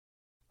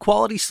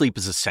Quality sleep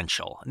is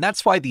essential, and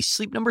that's why the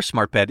Sleep Number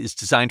Smart Bed is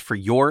designed for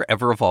your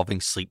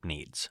ever-evolving sleep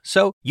needs.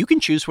 So you can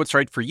choose what's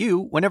right for you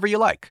whenever you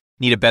like.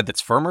 Need a bed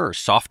that's firmer or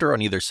softer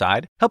on either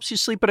side? Helps you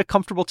sleep at a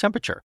comfortable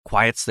temperature,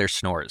 quiets their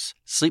snores.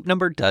 Sleep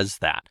Number does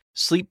that.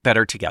 Sleep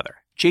better together.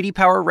 J.D.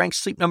 Power ranks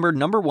Sleep Number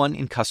 #1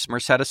 in customer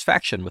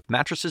satisfaction with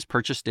mattresses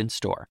purchased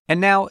in-store.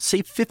 And now,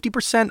 save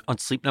 50% on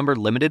Sleep Number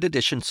limited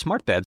edition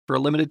smart beds for a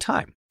limited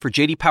time. For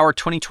J.D. Power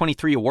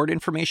 2023 award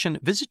information,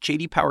 visit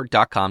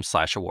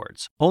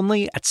jdpower.com/awards.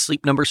 Only at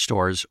Sleep Number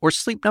stores or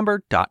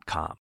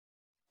sleepnumber.com.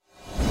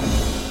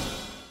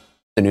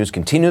 The news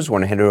continues. I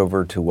want to hand it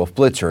over to Wolf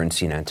Blitzer in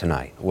CNN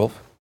Tonight.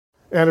 Wolf?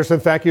 Anderson,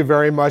 thank you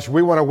very much.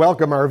 We want to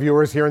welcome our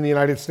viewers here in the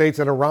United States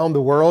and around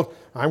the world.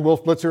 I'm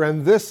Wolf Blitzer,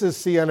 and this is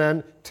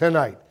CNN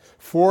Tonight.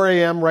 4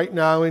 a.m. right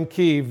now in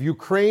Kyiv.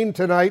 Ukraine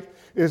tonight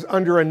is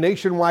under a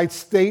nationwide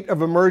state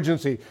of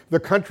emergency. The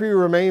country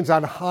remains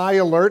on high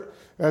alert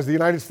as the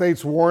United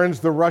States warns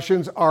the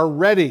Russians are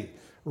ready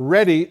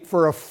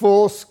for a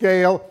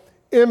full-scale,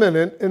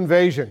 imminent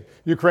invasion.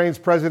 Ukraine's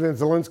President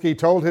Zelensky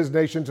told his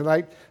nation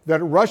tonight that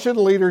Russian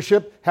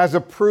leadership has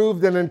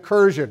approved an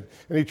incursion.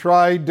 And he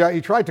tried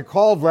to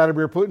call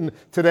Vladimir Putin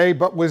today,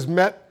 but was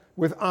met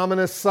with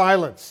ominous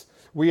silence.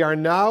 We are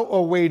now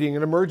awaiting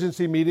an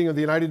emergency meeting of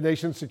the United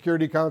Nations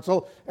Security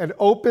Council, an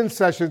open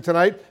session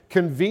tonight,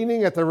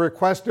 convening at the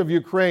request of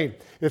Ukraine.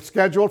 It's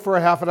scheduled for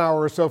a half an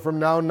hour or so from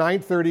now,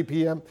 9:30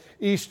 p.m.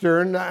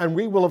 Eastern, and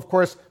we will, of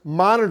course,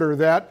 monitor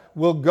that.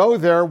 We'll go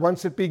there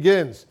once it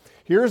begins.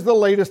 Here's the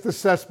latest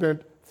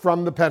assessment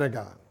from the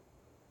Pentagon.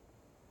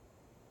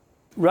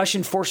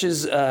 Russian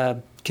forces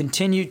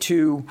continue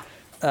to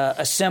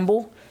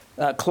assemble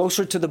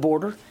closer to the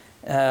border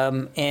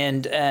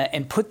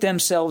and put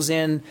themselves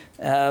in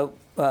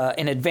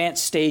an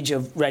advanced stage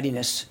of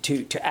readiness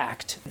to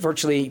act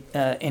virtually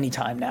any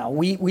time now.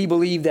 We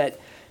believe that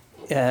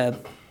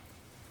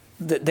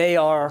they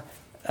are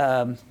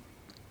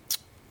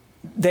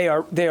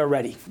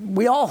ready.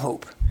 We all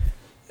hope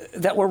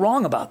that we're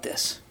wrong about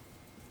this.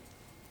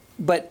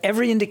 But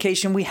every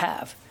indication we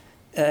have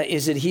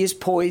is that he is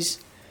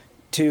poised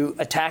to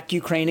attack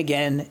Ukraine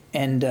again,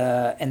 and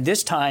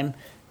this time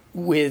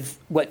with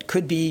what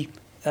could be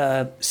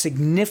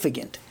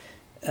significant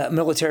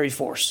military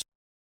force.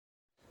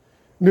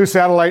 New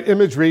satellite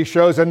imagery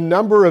shows a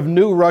number of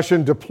new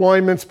Russian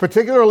deployments,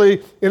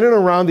 particularly in and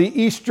around the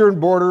eastern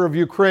border of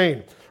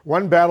Ukraine.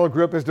 One battle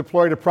group is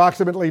deployed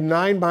approximately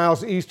 9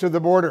 miles east of the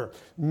border.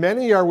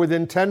 Many are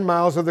within 10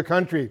 miles of the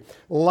country.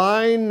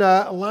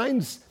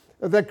 Lines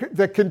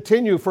that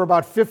continue for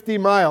about 50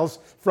 miles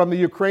from the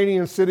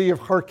Ukrainian city of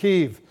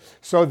Kharkiv.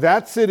 So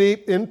that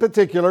city in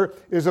particular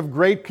is of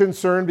great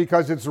concern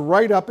because it's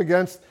right up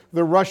against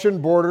the Russian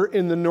border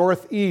in the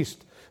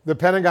northeast. The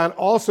Pentagon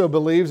also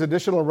believes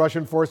additional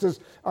Russian forces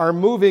are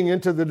moving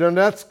into the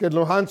Donetsk and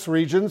Luhansk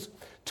regions,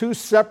 two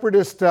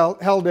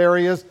separatist-held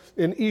areas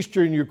in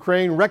eastern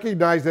Ukraine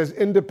recognized as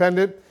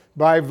independent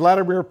by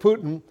Vladimir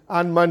Putin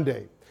on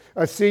Monday.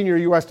 A senior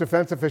U.S.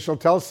 defense official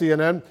tells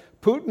CNN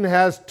Putin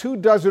has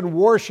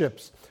 24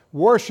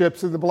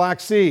 warships in the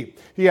Black Sea.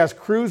 He has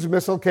cruise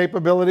missile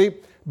capability,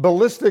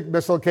 ballistic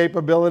missile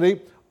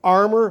capability,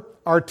 armor,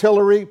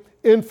 artillery,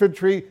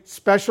 infantry,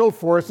 special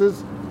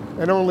forces,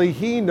 and only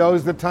he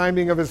knows the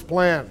timing of his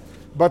plan.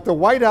 But the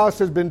White House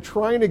has been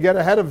trying to get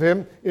ahead of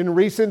him in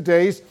recent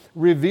days,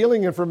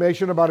 revealing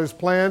information about his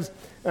plans,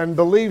 and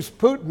believes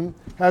Putin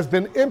has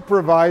been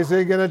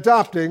improvising and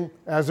adopting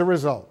as a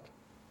result.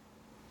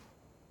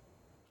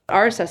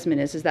 Our assessment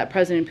is that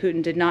President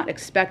Putin did not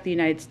expect the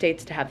United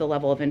States to have the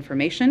level of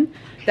information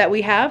that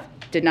we have,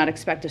 did not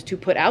expect us to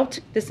put out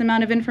this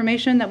amount of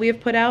information that we have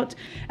put out.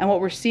 And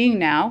what we're seeing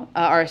now,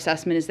 our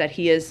assessment is that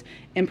he is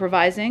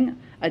improvising,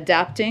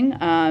 adapting,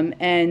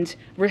 and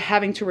we're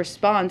having to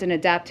respond and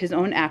adapt his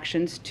own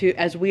actions to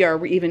as we are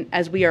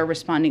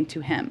responding to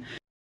him.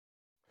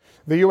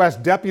 The U.S.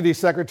 Deputy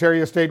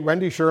Secretary of State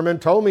Wendy Sherman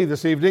told me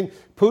this evening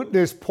Putin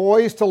is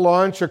poised to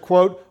launch a,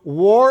 quote,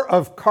 war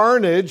of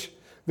carnage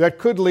that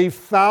could leave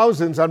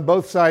thousands on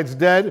both sides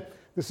dead.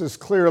 This is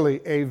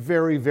clearly a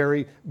very,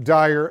 very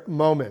dire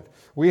moment.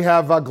 We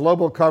have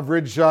global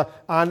coverage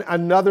on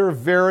another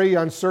very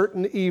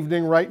uncertain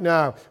evening right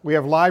now. We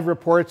have live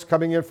reports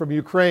coming in from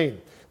Ukraine,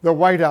 the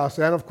White House,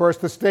 and of course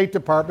the State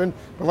Department.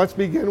 But let's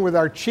begin with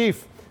our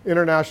chief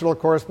international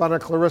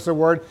correspondent, Clarissa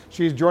Ward.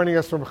 She's joining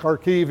us from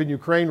Kharkiv in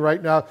Ukraine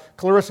right now.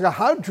 Clarissa,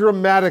 how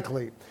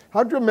dramatically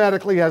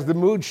has the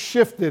mood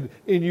shifted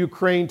in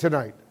Ukraine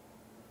tonight?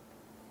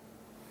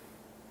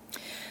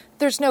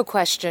 There's no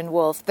question,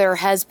 Wolf. There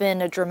has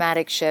been a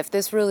dramatic shift.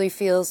 This really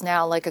feels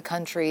now like a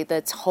country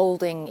that's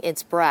holding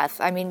its breath.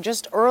 I mean,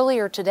 just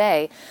earlier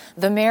today,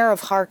 the mayor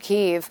of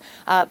Kharkiv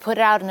put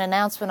out an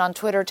announcement on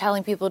Twitter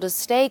telling people to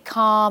stay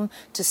calm,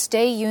 to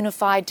stay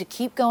unified, to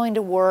keep going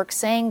to work,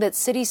 saying that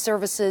city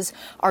services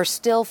are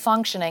still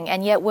functioning.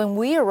 And yet when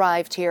we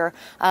arrived here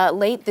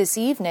late this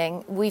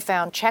evening, we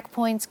found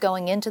checkpoints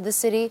going into the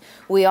city.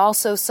 We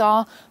also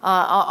saw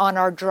on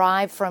our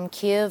drive from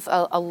Kyiv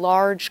a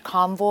large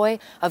convoy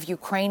of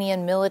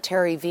Ukrainian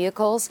military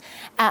vehicles.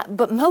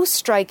 But most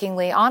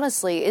strikingly,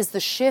 honestly, is the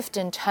shift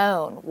in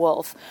tone,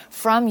 Wolf,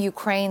 from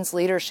Ukraine's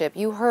leadership.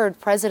 You heard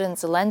President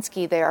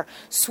Zelensky there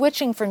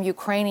switching from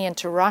Ukrainian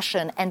to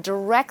Russian and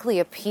directly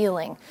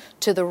appealing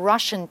to the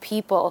Russian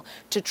people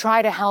to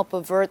try to help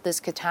avert this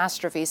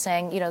catastrophe,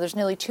 saying, there's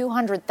nearly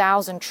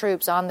 200,000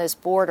 troops on this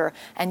border,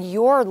 and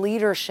your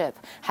leadership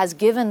has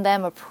given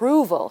them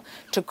approval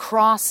to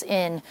cross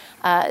in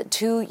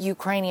to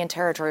Ukrainian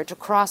territory, to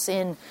cross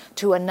in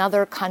to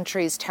another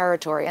country's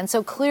territory. And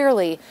so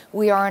clearly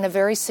we are in a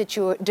very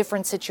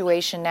different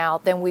situation now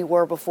than we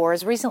were before.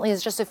 As recently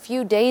as just a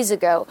few days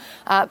ago,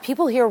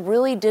 people here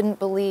really didn't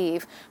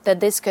believe that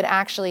this could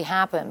actually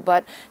happen.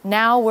 But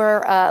now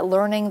we're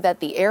learning that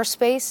the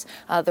airspace,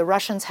 the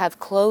Russians have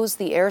closed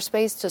the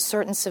airspace to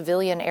certain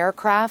civilian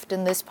aircraft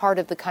in this part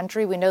of the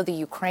country. We know the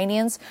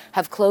Ukrainians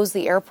have closed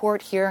the airport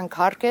here in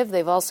Kharkiv.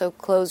 They've also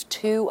closed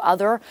 2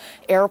 other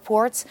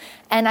airports.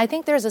 And I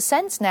think there's a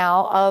sense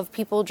now of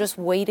people just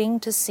waiting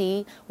to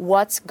see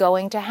what's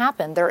going to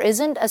happen. There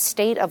isn't a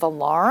state of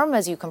alarm,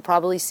 as you can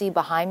probably see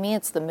behind me.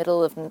 It's the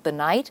middle of the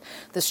night.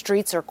 The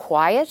streets are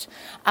quiet.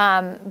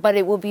 But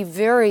it will be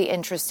very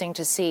interesting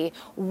to see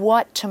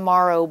what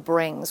tomorrow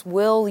brings.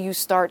 Will you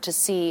start to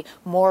see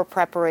more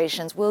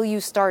preparations? Will you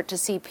start to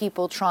see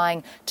people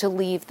trying to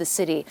leave the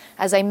city?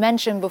 As I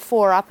mentioned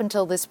before, up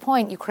until this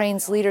point,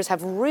 Ukraine's leaders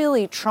have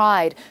really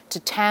tried to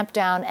tamp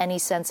down any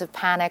sense of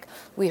panic.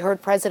 We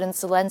heard President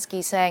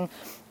Zelensky saying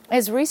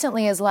as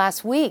recently as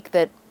last week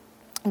that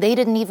they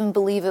didn't even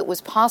believe it was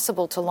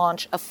possible to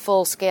launch a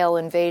full-scale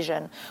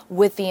invasion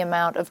with the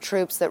amount of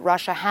troops that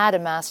Russia had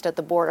amassed at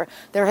the border.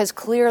 There has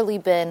clearly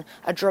been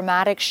a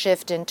dramatic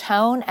shift in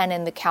tone and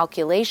in the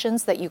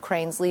calculations that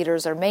Ukraine's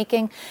leaders are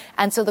making.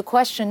 And so the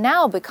question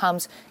now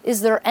becomes,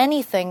 is there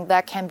anything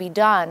that can be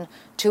done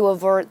to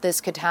avert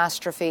this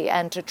catastrophe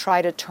and to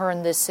try to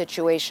turn this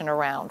situation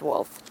around,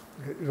 Wolf?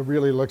 It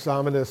really looks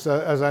ominous.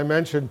 As I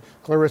mentioned,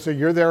 Clarissa,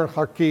 you're there in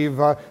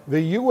Kharkiv.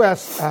 The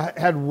U.S.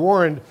 Had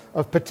warned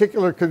of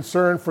particular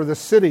concern for the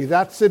city,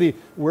 that city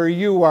where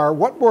you are.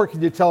 What more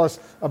can you tell us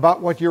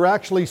about what you're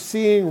actually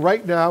seeing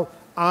right now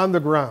on the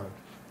ground?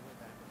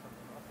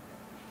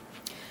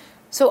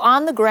 So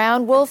on the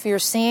ground, Wolf, you're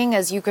seeing,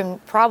 as you can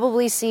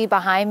probably see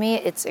behind me,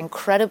 it's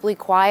incredibly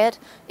quiet.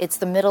 It's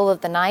the middle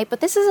of the night. But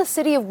this is a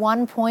city of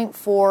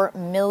 1.4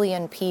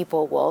 million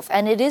people, Wolf.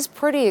 And it is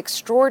pretty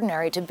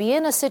extraordinary to be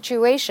in a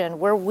situation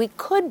where we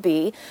could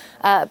be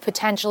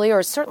potentially,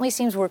 or it certainly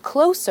seems we're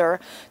closer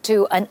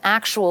to an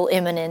actual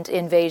imminent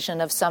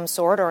invasion of some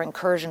sort or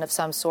incursion of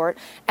some sort.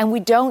 And we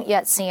don't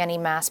yet see any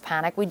mass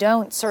panic. We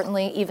don't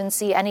certainly even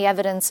see any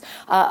evidence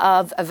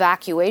of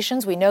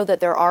evacuations. We know that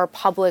there are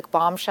public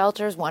bomb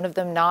shelters, one of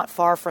them not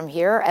far from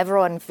here.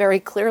 Everyone very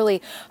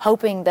clearly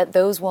hoping that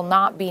those will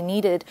not be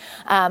needed.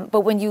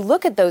 But when you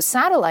look at those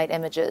satellite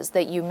images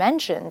that you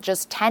mentioned,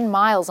 just 10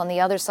 miles on the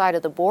other side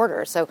of the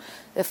border, so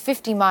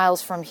 50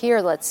 miles from here,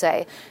 let's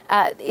say,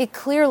 it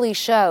clearly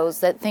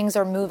shows that things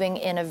are moving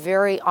in a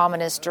very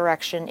ominous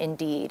direction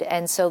indeed.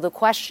 And so the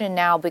question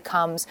now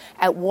becomes,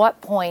 at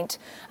what point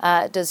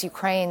does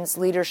Ukraine's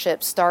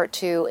leadership start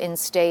to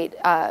instate,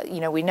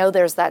 we know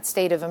there's that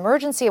state of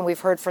emergency, and we've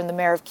heard from the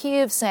mayor of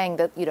Kyiv saying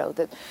that,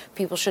 that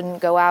people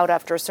shouldn't go out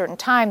after a certain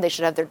time. They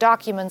should have their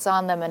documents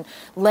on them, and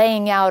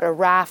laying out a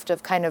raft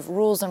of kind of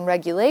rules and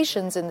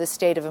regulations in this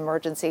state of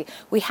emergency.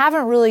 We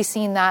haven't really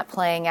seen that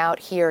playing out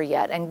here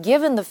yet. And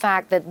given the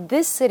fact that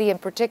this city in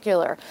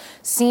particular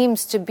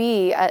seems to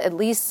be, at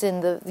least in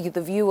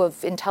the view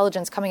of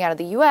intelligence coming out of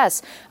the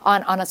U.S.,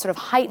 on a sort of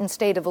heightened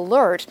state of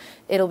alert,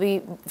 it'll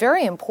be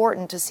very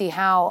important to see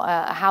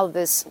how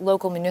this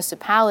local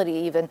municipality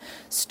even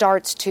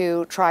starts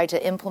to try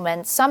to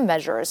implement some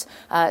measures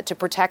to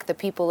protect the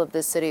people of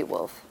this city,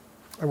 Wolf.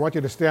 I want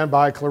you to stand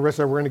by,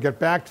 Clarissa. We're going to get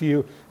back to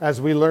you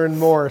as we learn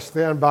more.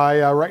 Stand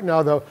by. Right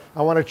now, though,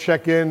 I want to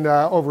check in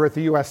over at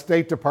the U.S.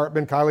 State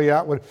Department. Kylie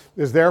Atwood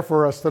is there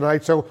for us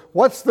tonight. So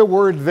what's the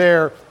word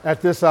there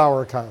at this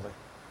hour, Kylie?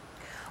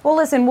 Well,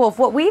 listen, Wolf,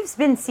 what we've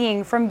been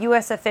seeing from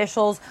U.S.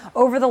 officials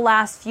over the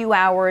last few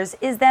hours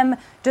is them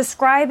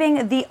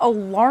describing the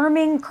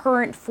alarming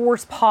current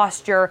force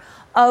posture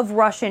of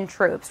Russian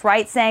troops,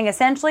 right? Saying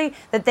essentially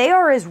that they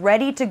are as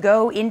ready to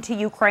go into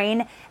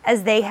Ukraine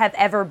as they have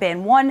ever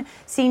been. One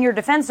senior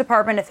Defense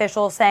Department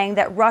official saying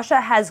that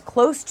Russia has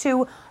close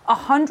to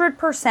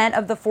 100%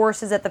 of the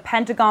forces that the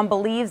Pentagon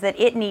believes that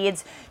it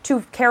needs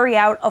to carry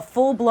out a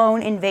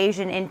full-blown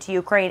invasion into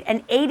Ukraine.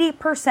 And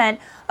 80%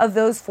 of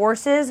those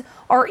forces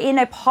are in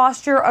a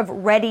posture of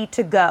ready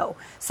to go.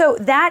 So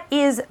that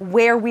is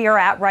where we are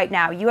at right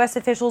now. U.S.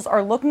 officials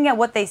are looking at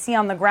what they see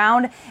on the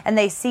ground, and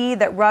they see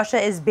that Russia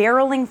is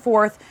barreling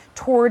forth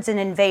towards an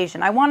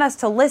invasion. I want us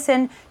to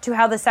listen to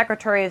how the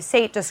Secretary of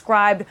State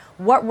described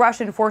what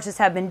Russian forces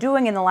have been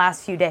doing in the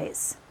last few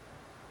days.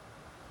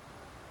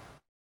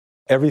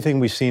 Everything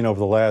we've seen over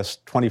the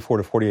last 24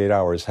 to 48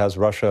 hours has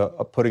Russia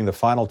putting the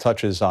final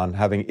touches on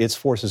having its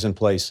forces in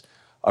place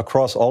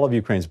across all of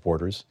Ukraine's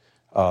borders,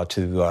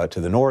 to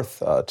the north,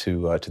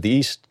 to the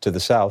east, to the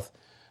south,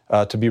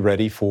 to be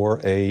ready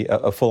for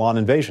a full-on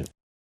invasion.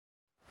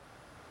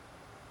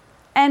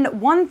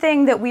 And one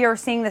thing that we are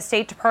seeing the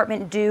State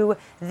Department do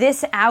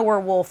this hour,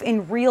 Wolf,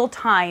 in real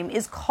time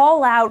is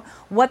call out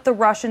what the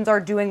Russians are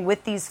doing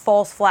with these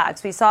false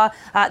flags. We saw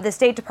the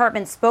State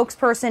Department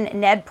spokesperson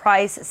Ned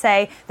Price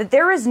say that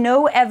there is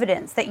no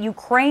evidence that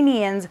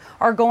Ukrainians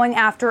are going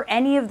after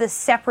any of the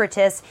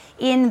separatists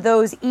in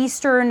those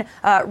eastern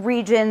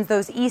regions,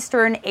 those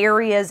eastern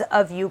areas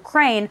of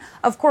Ukraine.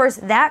 Of course,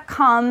 that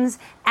comes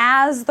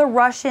as the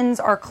Russians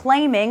are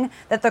claiming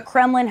that the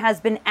Kremlin has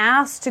been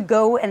asked to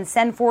go and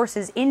send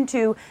forces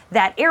into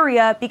that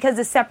area because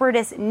the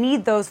separatists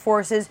need those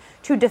forces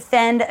to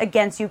defend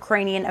against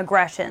Ukrainian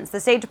aggressions. The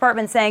State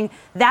Department saying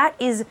that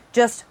is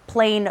just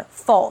plain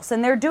false,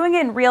 and they're doing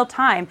it in real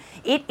time.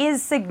 It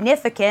is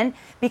significant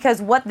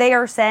because what they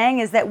are saying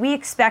is that we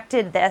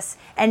expected this,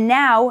 and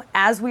now,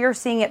 as we are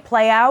seeing it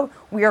play out,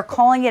 we are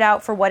calling it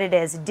out for what it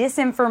is: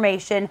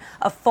 disinformation,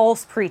 a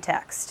false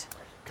pretext.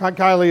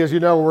 Kylie, as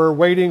you know, we're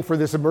waiting for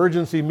this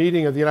emergency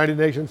meeting of the United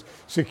Nations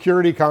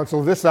Security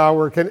Council this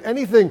hour. Can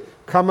anything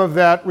come of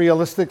that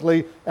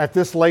realistically at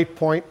this late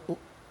point?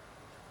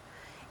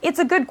 It's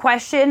a good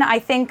question. I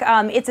think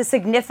it's a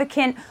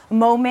significant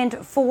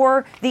moment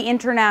for the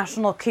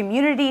international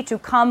community to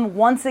come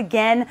once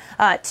again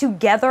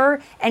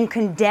together and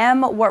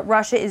condemn what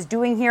Russia is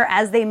doing here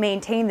as they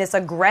maintain this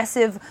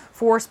aggressive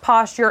force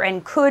posture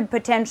and could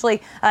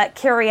potentially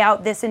carry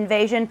out this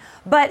invasion.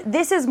 But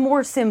this is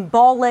more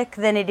symbolic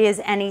than it is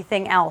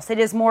anything else. It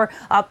is more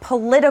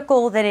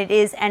political than it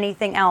is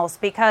anything else,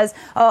 because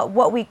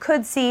what we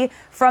could see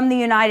from the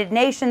United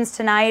Nations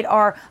tonight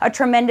are a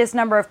tremendous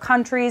number of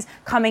countries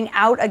coming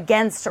out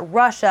against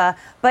Russia.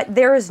 But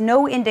there is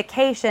no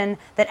indication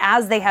that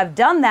as they have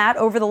done that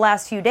over the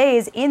last few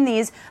days in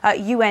these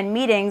UN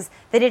meetings,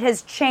 that it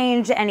has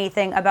changed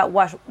anything about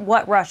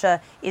what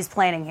Russia is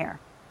planning here.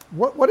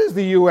 What is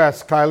the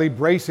U.S., Kylie,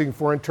 bracing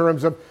for in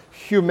terms of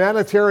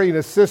humanitarian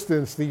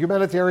assistance, the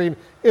humanitarian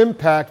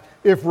impact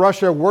if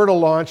Russia were to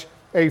launch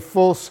a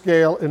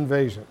full-scale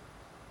invasion?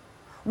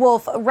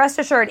 Wolf, rest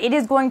assured, it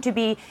is going to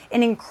be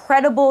an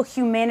incredible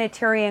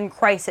humanitarian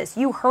crisis.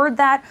 You heard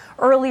that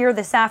earlier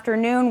this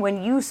afternoon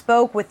when you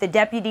spoke with the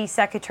Deputy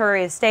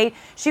Secretary of State.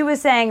 She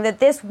was saying that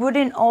this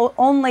wouldn't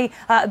only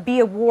be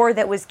a war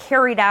that was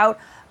carried out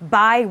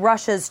by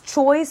Russia's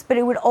choice, but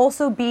it would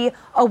also be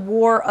a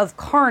war of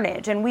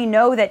carnage. And we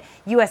know that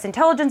U.S.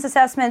 intelligence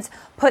assessments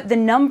put the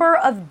number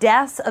of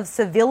deaths of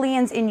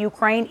civilians in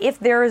Ukraine, if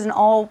there is an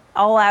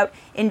all-out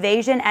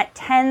invasion, at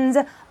tens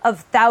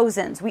of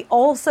thousands. We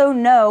also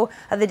know,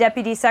 the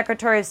Deputy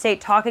Secretary of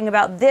State talking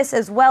about this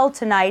as well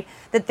tonight,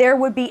 that there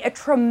would be a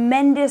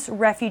tremendous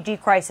refugee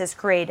crisis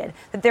created,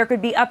 that there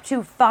could be up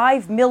to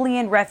 5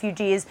 million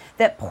refugees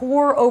that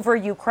pour over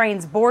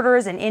Ukraine's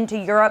borders and into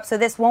Europe. So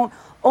this won't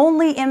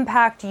only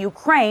impact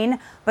Ukraine,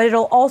 but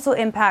it'll also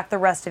impact the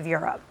rest of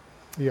Europe.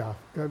 Yeah,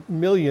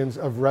 millions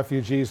of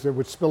refugees that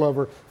would spill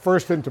over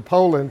first into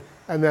Poland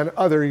and then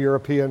other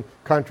European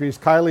countries.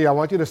 Kylie, I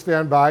want you to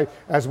stand by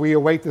as we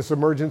await this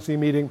emergency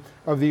meeting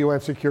of the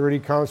UN Security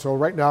Council.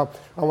 Right now,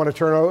 I want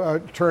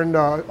to turn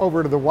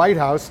over to the White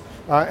House.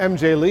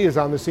 MJ Lee is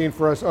on the scene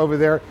for us over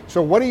there.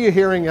 So what are you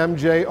hearing,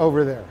 MJ,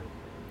 over there?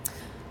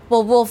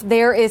 Well, Wolf,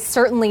 there is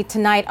certainly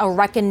tonight a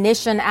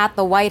recognition at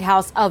the White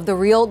House of the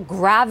real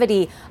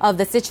gravity of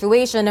the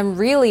situation. And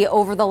really,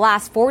 over the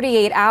last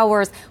 48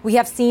 hours, we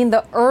have seen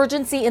the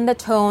urgency in the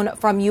tone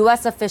from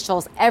U.S.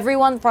 officials,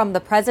 everyone from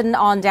the president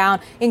on down,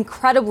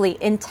 incredibly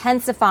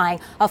intensifying.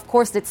 Of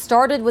course, it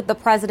started with the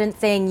president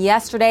saying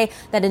yesterday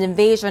that an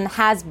invasion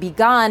has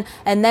begun.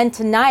 And then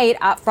tonight,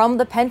 from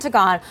the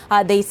Pentagon,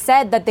 they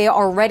said that they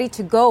are ready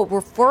to go,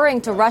 referring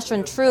to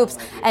Russian troops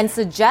and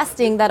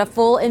suggesting that a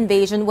full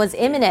invasion was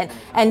imminent.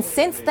 And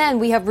since then,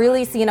 we have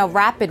really seen a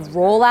rapid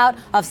rollout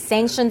of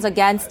sanctions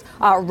against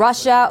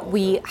Russia.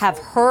 We have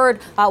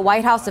heard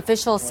White House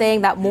officials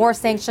saying that more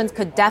sanctions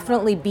could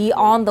definitely be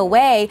on the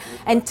way.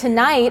 And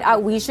tonight,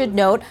 we should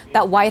note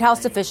that White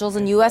House officials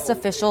and U.S.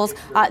 officials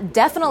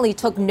definitely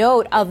took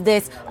note of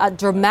this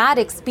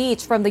dramatic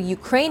speech from the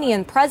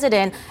Ukrainian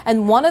president.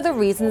 And one of the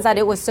reasons that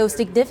it was so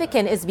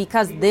significant is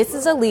because this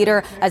is a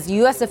leader, as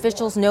U.S.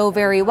 officials know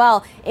very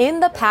well,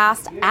 in the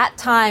past, at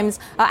times,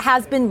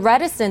 has been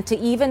reticent to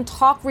even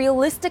talk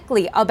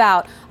realistically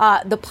about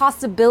the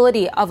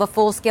possibility of a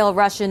full-scale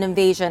Russian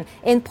invasion,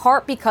 in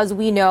part because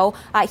we know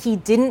he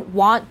didn't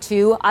want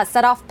to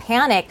set off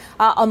panic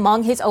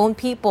among his own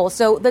people.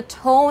 So the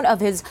tone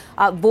of his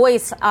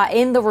voice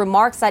in the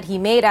remarks that he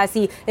made as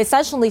he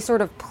essentially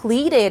sort of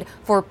pleaded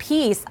for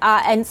peace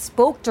and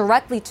spoke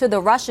directly to the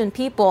Russian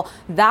people,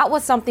 that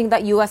was something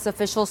that U.S.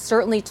 officials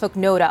certainly took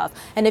note of.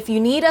 And if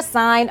you need a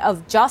sign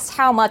of just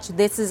how much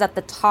this is at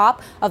the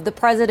top of the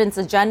president's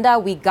agenda,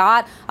 we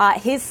got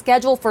his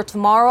schedule for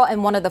tomorrow,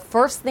 and one of the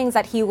first things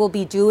that he will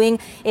be doing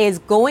is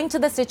going to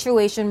the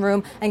Situation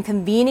Room and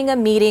convening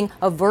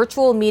a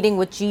virtual meeting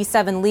with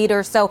G7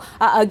 leaders. So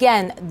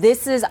again,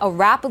 this is a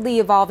rapidly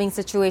evolving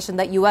situation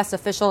that U.S.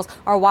 officials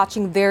are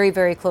watching very,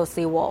 very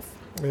closely, Wolf.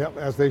 Yep,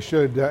 as they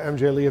should.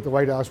 MJ Lee at the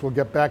White House will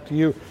get back to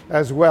you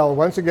as well.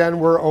 Once again,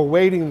 we're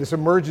awaiting this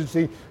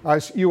emergency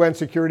UN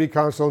Security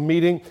Council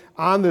meeting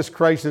on this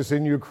crisis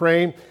in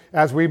Ukraine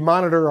as we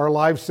monitor our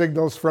live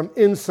signals from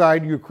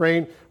inside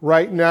Ukraine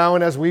right now.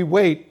 And as we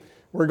wait,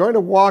 we're going to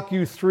walk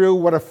you through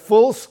what a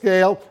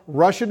full-scale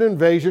Russian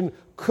invasion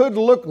could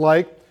look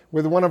like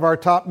with one of our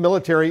top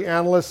military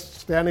analysts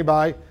standing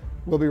by.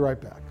 We'll be right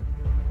back.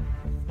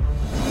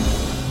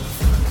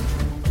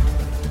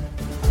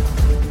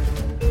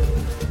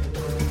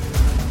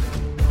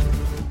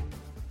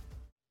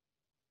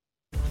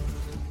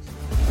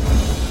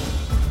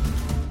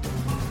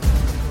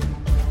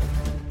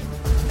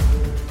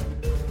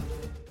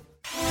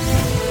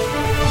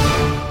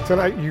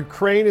 Tonight,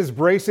 Ukraine is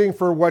bracing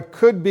for what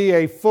could be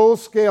a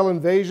full-scale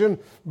invasion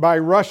by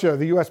Russia.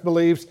 The U.S.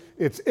 believes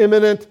it's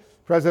imminent.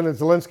 President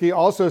Zelensky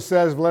also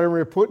says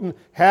Vladimir Putin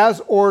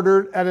has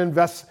ordered an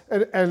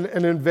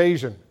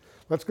invasion.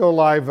 Let's go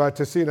live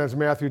to CNN's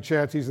Matthew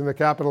Chance. He's in the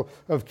capital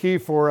of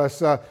Kyiv for us.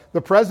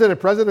 President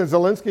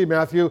Zelensky,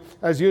 Matthew,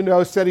 as you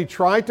know, said he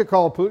tried to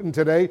call Putin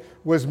today,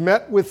 was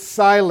met with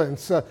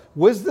silence.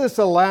 Was this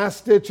a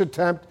last-ditch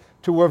attempt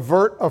to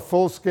avert a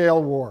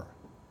full-scale war?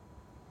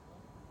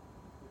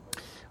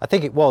 I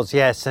think it was,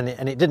 yes, and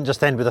it didn't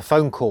just end with a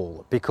phone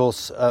call,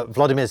 because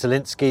Vladimir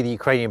Zelensky, the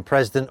Ukrainian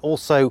president,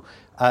 also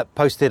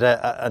posted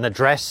an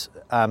address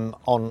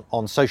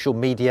on social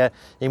media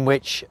in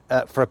which,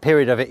 for a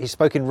period of it, he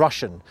spoke in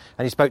Russian,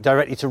 and he spoke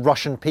directly to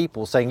Russian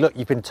people, saying, look,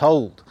 you've been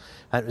told,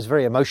 and it was a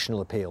very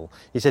emotional appeal.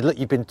 He said, look,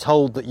 you've been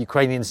told that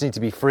Ukrainians need to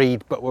be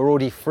freed, but we're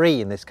already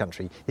free in this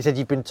country. He said,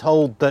 you've been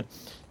told that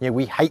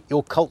we hate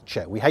your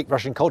culture, we hate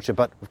Russian culture,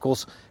 but of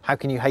course, how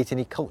can you hate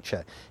any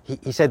culture?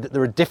 He said that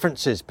there are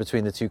differences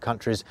between the two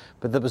countries,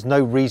 but there was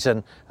no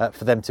reason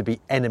for them to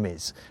be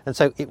enemies. And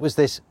so it was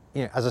this,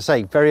 as I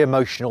say, very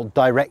emotional,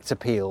 direct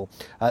appeal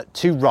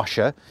to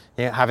Russia,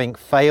 having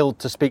failed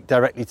to speak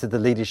directly to the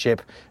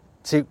leadership,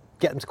 to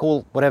get them to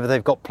call whatever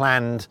they've got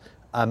planned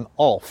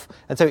off.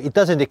 And so it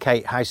does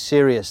indicate how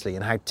seriously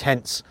and how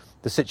tense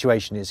the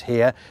situation is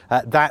here.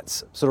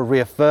 That's sort of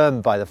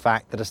reaffirmed by the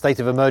fact that a state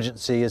of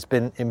emergency has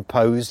been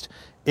imposed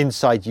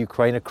inside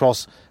Ukraine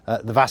across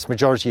the vast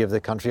majority of the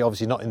country,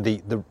 obviously not in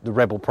the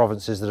rebel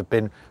provinces that have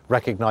been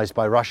recognised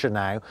by Russia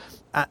now.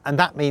 And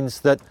that means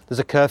that there's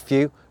a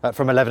curfew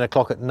from 11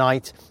 o'clock at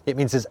night. It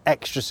means there's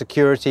extra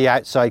security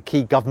outside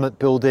key government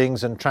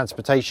buildings and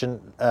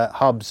transportation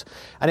hubs.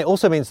 And it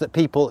also means that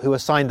people who are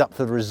signed up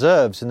for the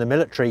reserves in the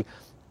military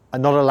are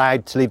not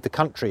allowed to leave the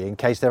country in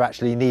case they're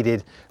actually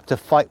needed to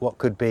fight what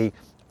could be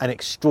an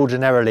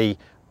extraordinarily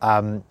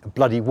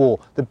bloody war.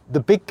 The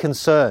big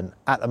concern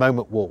at the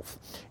moment, Wolf,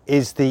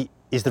 is the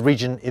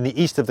region in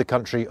the east of the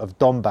country of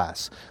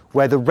Donbass,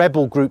 where the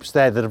rebel groups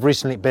there that have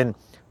recently been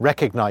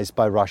recognised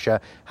by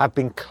Russia have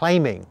been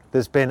claiming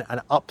there's been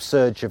an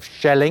upsurge of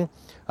shelling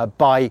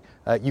by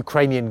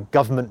Ukrainian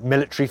government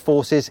military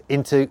forces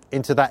into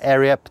that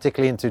area,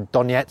 particularly into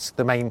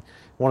Donetsk,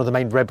 one of the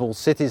main rebel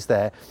cities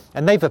there.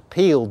 And they've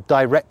appealed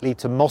directly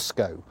to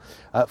Moscow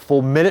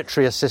for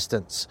military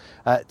assistance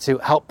to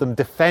help them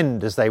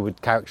defend, as they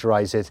would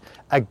characterize it,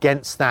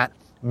 against that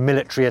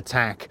military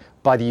attack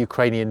by the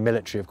Ukrainian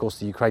military. Of course,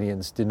 the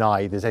Ukrainians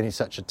deny there's any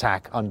such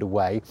attack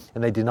underway,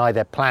 and they deny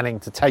they're planning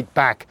to take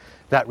back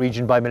that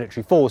region by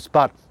military force.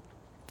 But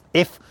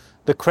if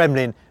the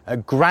Kremlin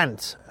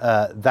grant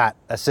that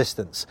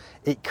assistance,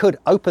 it could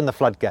open the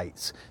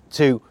floodgates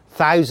to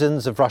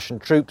thousands of Russian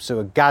troops who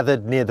are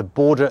gathered near the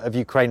border of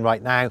Ukraine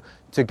right now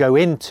to go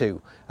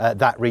into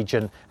that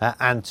region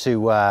and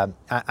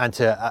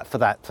for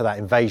that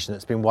invasion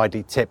that's been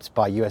widely tipped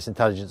by US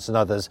intelligence and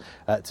others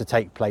to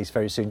take place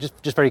very soon.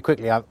 Just very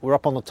quickly, we're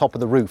up on the top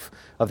of the roof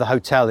of the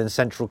hotel in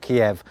central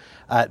Kiev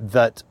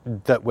that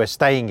we're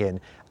staying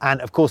in. And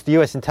of course, the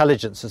US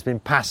intelligence has been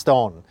passed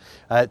on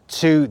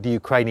to the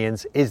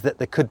Ukrainians is that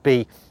there could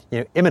be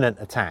imminent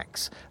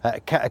attacks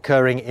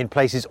occurring in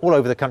places all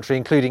over the country,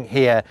 including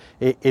here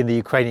in the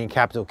Ukrainian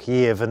capital,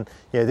 Kyiv. And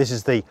this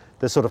is the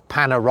sort of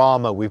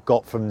panorama we've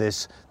got from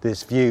this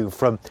view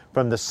from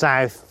the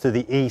south to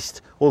the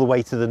east all the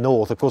way to the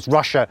north. Of course,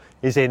 Russia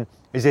is in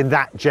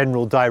that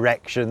general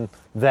direction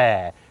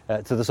there.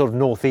 To the sort of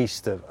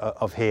northeast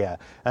of here.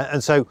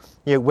 And so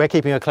we're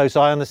keeping a close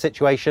eye on the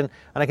situation.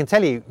 And I can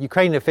tell you,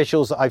 Ukrainian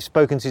officials that I've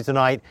spoken to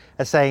tonight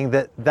are saying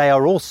that they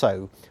are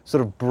also sort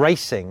of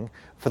bracing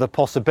for the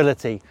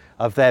possibility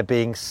of there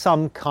being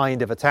some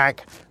kind of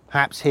attack,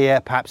 perhaps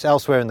here, perhaps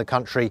elsewhere in the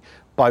country,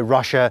 by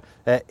Russia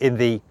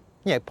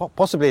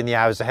possibly in the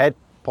hours ahead,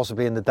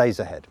 possibly in the days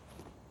ahead.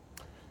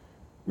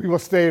 We will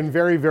stay in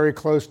very, very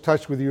close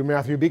touch with you,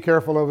 Matthew. Be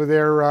careful over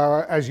there.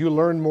 As you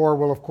learn more,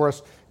 we'll, of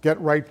course, get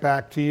right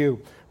back to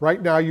you.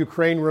 Right now,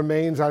 Ukraine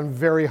remains on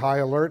very high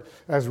alert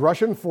as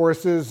Russian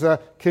forces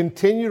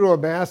continue to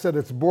amass at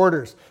its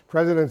borders.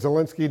 President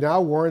Zelensky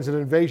now warns an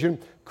invasion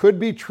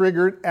could be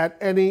triggered at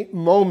any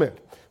moment.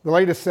 The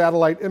latest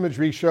satellite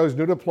imagery shows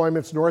new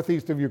deployments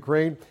northeast of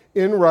Ukraine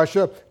in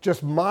Russia,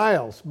 just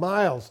miles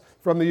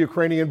from the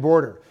Ukrainian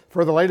border.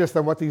 For the latest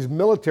on what these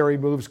military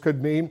moves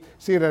could mean,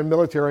 CNN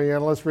military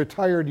analyst,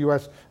 retired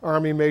U.S.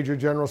 Army Major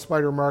General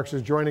Spider Marks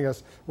is joining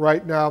us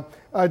right now.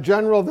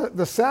 General,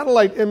 the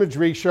satellite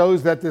imagery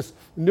shows that this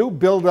new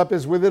buildup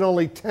is within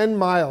only 10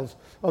 miles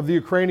of the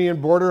Ukrainian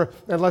border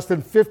and less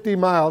than 50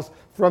 miles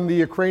from the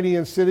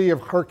Ukrainian city of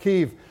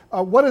Kharkiv.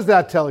 What does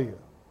that tell you?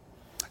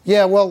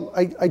 Yeah, well,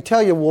 I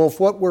tell you, Wolf,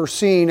 what we're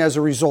seeing as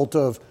a result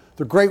of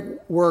the great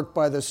work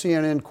by the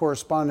CNN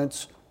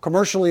correspondents,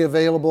 commercially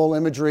available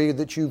imagery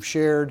that you've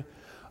shared,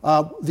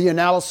 the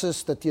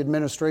analysis that the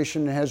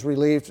administration has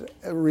released,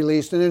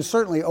 and then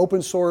certainly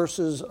open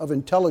sources of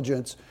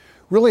intelligence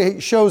really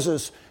shows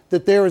us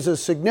that there is a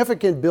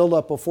significant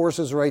buildup of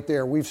forces right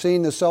there. We've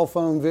seen the cell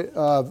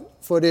phone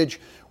footage,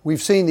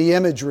 we've seen the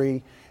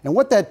imagery, and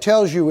what that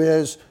tells you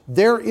is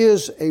there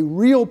is a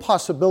real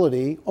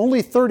possibility,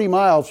 only 30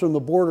 miles from the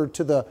border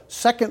to the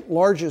second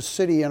largest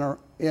city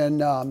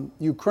in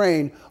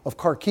Ukraine of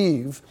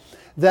Kharkiv,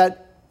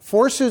 that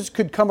forces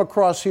could come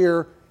across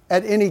here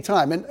at any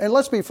time. And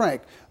let's be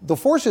frank, the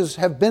forces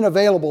have been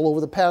available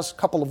over the past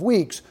couple of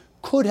weeks,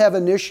 could have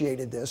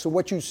initiated this. So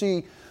what you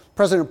see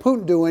President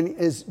Putin doing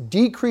is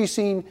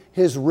decreasing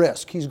his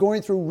risk. He's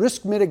going through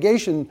risk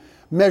mitigation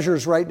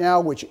measures right now,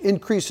 which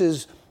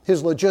increases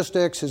his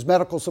logistics, his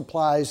medical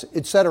supplies,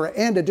 et cetera,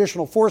 and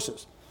additional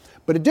forces.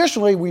 But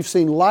additionally, we've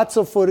seen lots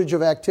of footage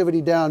of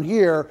activity down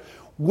here,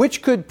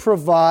 which could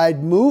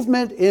provide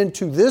movement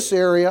into this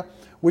area,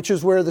 which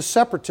is where the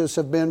separatists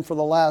have been for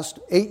the last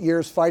 8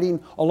 years,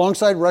 fighting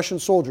alongside Russian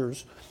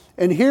soldiers.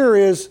 And here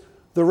is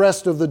the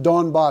rest of the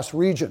Donbass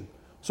region.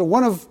 So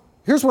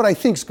here's what I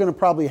think is going to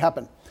probably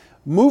happen.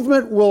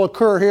 Movement will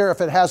occur here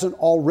if it hasn't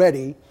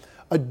already.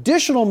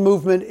 Additional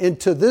movement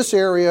into this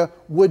area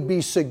would be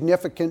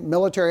significant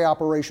military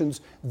operations.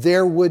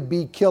 There would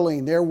be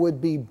killing. There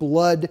would be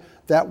blood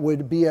that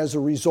would be as a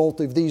result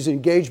of these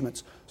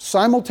engagements.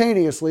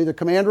 Simultaneously, the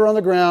commander on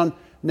the ground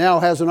now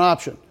has an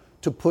option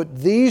to put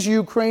these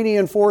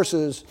Ukrainian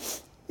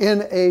forces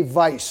in a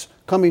vice,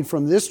 coming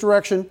from this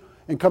direction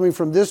and coming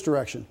from this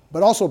direction.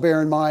 But also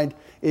bear in mind,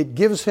 it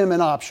gives him an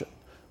option.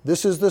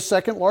 This is the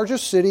second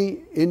largest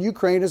city in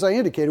Ukraine, as I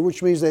indicated,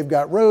 which means they've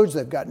got roads,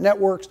 they've got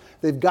networks,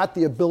 they've got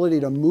the ability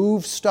to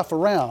move stuff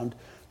around.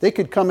 They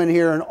could come in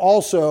here and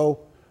also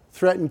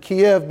threaten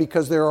Kiev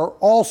because there are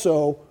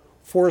also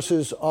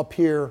forces up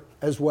here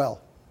as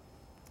well.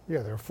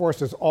 Yeah, there are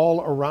forces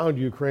all around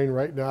Ukraine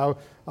right now,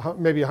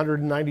 maybe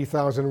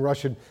 190,000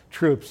 Russian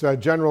troops.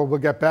 General, we'll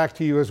get back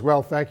to you as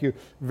well. Thank you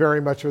very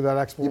much for that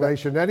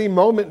explanation. Any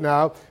moment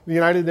now, the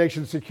United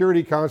Nations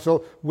Security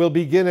Council will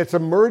begin its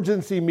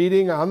emergency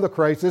meeting on the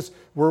crisis.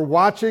 We're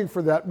watching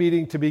for that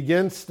meeting to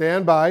begin.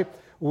 Stand by.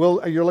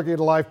 You're looking at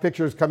live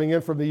pictures coming in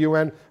from the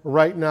UN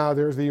right now.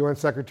 There's the UN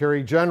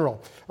Secretary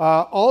General.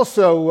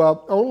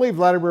 Only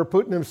Vladimir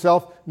Putin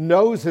himself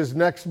knows his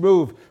next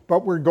move,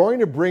 but we're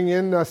going to bring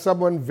in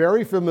someone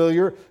very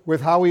familiar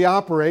with how he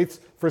operates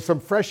for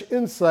some fresh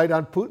insight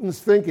on Putin's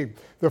thinking.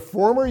 The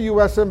former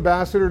U.S.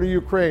 ambassador to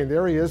Ukraine,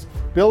 there he is,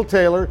 Bill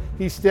Taylor.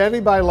 He's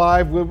standing by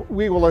live.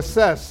 We will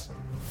assess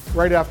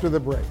right after the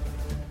break.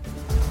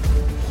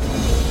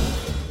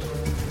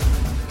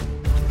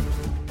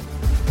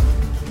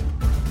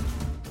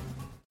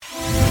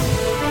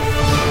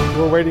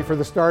 We're waiting for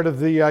the start of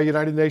the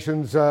United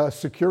Nations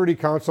Security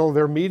Council.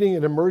 They're meeting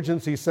an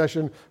emergency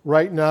session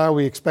right now.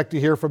 We expect to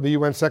hear from the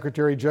UN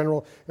Secretary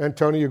General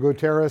Antonio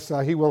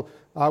Guterres. He will,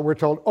 we're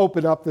told,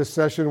 open up this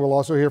session. We'll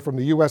also hear from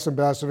the U.S.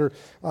 ambassador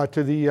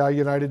to the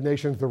United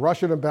Nations. The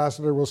Russian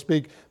ambassador will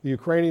speak. The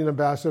Ukrainian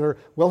ambassador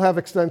will have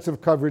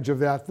extensive coverage of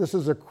that. This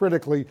is a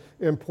critically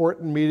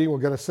important meeting. We'll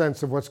get a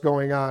sense of what's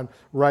going on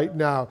right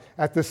now.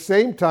 At the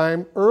same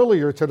time,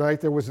 earlier tonight,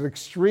 there was an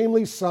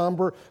extremely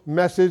somber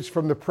message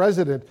from the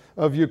president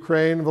of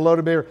Ukraine,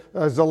 Volodymyr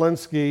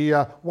Zelensky.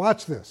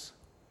 Watch this.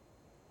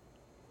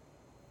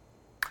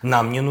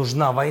 Нам не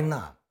нужна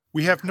война.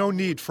 We have no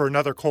need for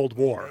another Cold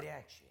War,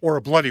 or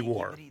a bloody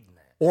war,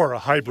 or a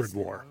hybrid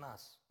war.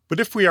 But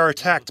if we are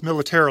attacked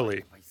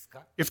militarily,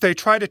 if they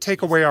try to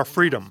take away our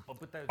freedom,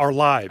 our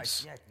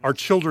lives, our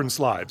children's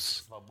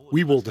lives,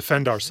 we will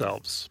defend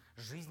ourselves.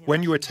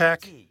 When you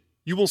attack,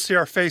 you will see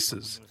our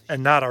faces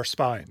and not our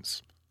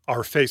spines,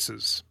 our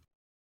faces.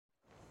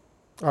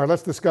 All right,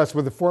 let's discuss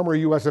with the former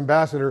U.S.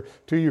 ambassador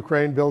to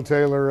Ukraine, Bill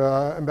Taylor.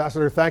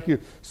 Ambassador, thank you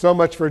so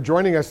much for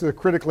joining us at a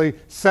critically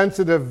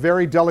sensitive,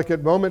 very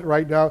delicate moment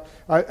right now.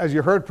 As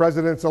you heard,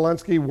 President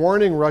Zelensky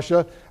warning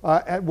Russia,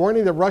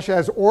 warning that Russia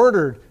has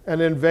ordered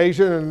an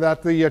invasion and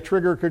that the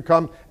trigger could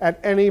come at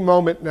any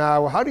moment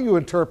now. How do you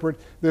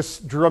interpret this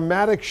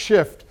dramatic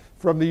shift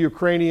from the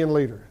Ukrainian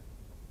leader?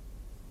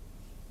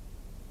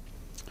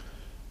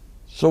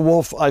 So,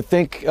 Wolf, I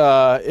think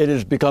it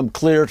has become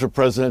clear to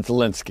President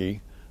Zelensky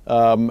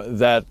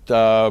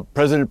that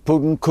President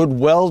Putin could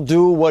well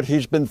do what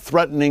he's been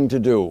threatening to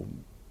do.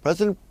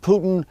 President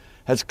Putin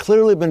has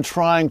clearly been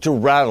trying to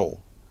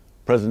rattle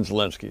President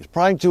Zelensky. He's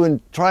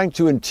trying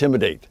to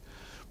intimidate,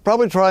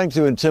 probably trying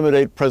to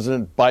intimidate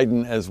President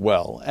Biden as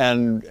well.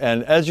 And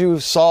as you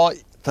saw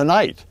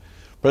tonight,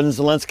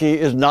 President Zelensky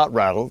is not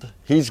rattled.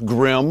 He's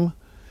grim.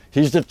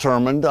 He's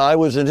determined. I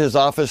was in his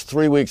office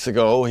 3 weeks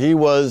ago. He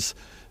was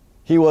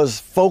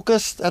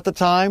focused at the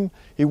time.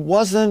 He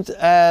wasn't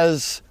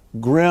as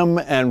grim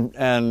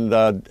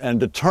and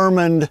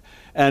determined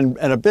and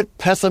a bit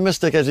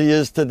pessimistic as he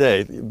is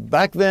today.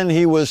 Back then,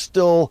 he was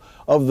still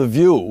of the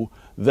view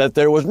that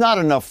there was not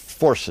enough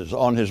forces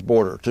on his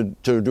border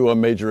to do a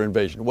major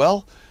invasion.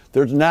 Well,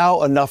 there's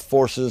now enough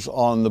forces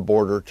on the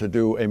border to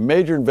do a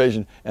major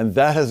invasion, and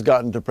that has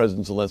gotten to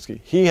President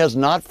Zelensky. He has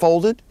not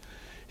folded.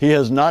 He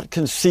has not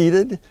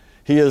conceded.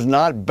 He has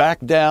not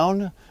backed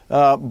down,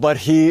 but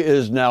he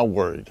is now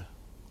worried.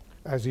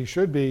 As he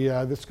should be.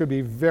 This could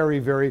be very,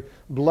 very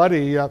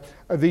bloody.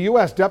 The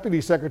U.S. Deputy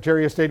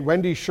Secretary of State,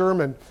 Wendy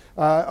Sherman,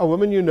 a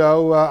woman you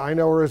know, I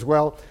know her as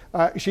well,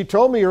 she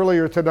told me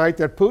earlier tonight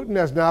that Putin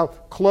has now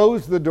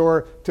closed the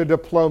door to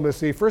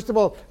diplomacy. First of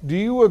all, do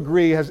you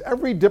agree? Has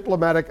every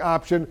diplomatic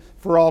option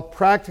for all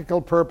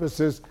practical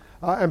purposes,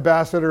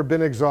 Ambassador,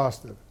 been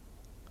exhausted?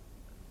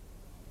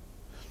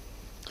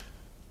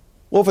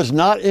 Well, if it's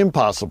not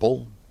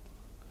impossible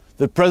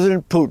that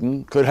President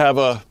Putin could have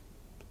a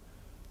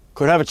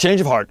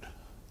change of heart,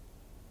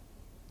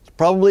 it's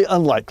probably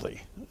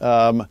unlikely.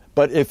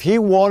 But if he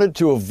wanted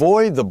to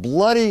avoid the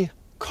bloody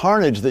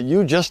carnage that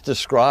you just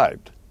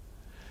described,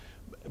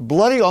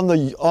 bloody on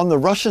the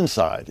Russian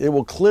side, it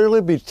will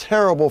clearly be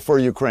terrible for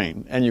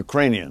Ukraine and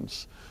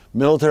Ukrainians,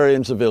 military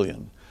and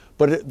civilian.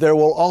 But there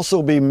will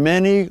also be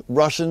many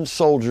Russian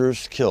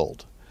soldiers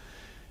killed.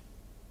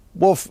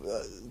 Well,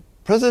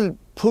 President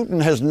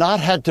Putin has not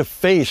had to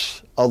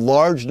face a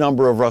large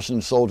number of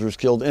Russian soldiers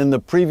killed in the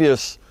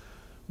previous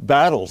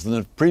battles, in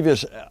the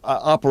previous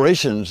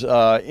operations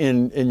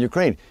in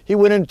Ukraine. He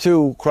went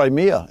into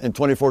Crimea in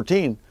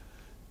 2014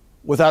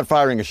 without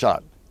firing a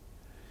shot.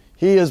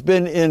 He has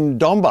been in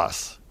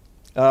Donbass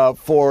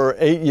for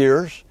 8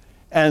 years,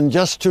 and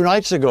just 2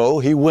 nights ago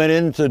he went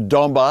into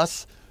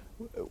Donbass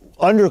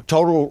under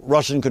total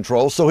Russian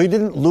control, so he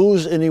didn't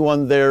lose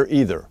anyone there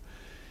either.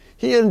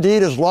 He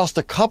indeed has lost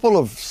a couple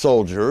of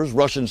soldiers,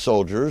 Russian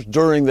soldiers,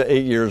 during the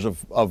 8 years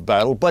of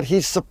battle, but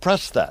he's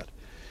suppressed that.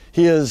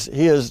 He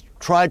has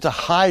tried to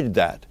hide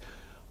that.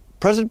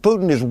 President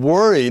Putin is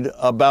worried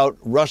about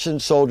Russian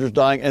soldiers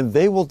dying, and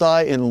they will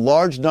die in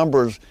large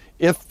numbers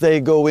if they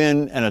go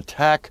in and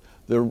attack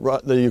the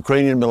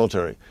Ukrainian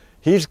military.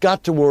 He's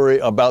got to worry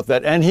about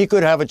that, and he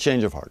could have a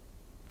change of heart.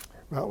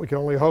 Well, we can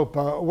only hope.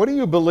 What do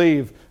you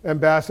believe,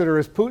 Ambassador,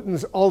 is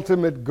Putin's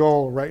ultimate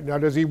goal right now?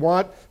 Does he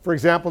want, for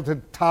example, to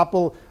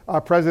topple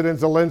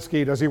President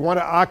Zelensky? Does he want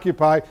to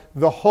occupy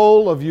the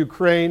whole of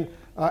Ukraine?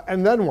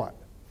 And then what?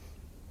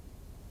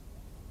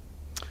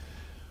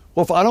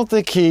 Well, I don't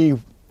think he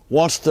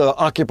wants to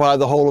occupy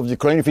the whole of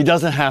Ukraine if he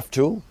doesn't have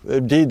to.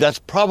 Indeed, that's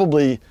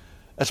probably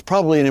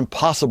an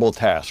impossible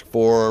task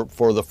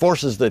for the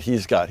forces that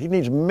he's got. He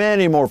needs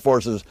many more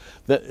forces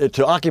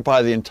to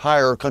occupy the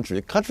entire country,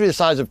 a country the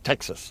size of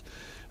Texas.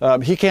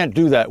 He can't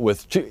do that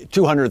with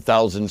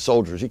 200,000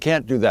 soldiers. He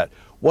can't do that.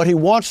 What he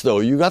wants, though,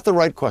 you got the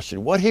right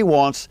question. What he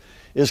wants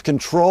is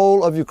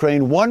control of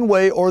Ukraine one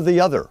way or the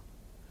other.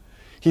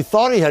 He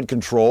thought he had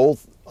control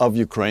of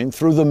Ukraine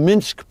through the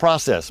Minsk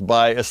process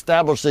by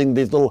establishing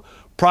these little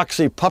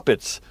proxy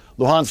puppets,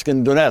 Luhansk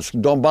and Donetsk,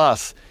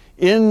 Donbass,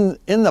 in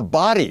the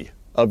body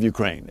of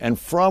Ukraine. And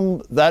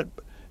from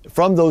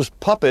those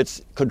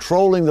puppets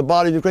controlling the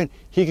body of Ukraine,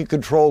 he could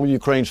control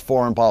Ukraine's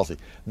foreign policy.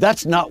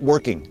 That's not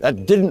working.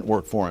 That didn't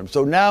work for him.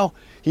 So now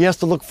he has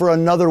to look for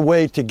another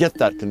way to get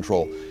that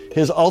control.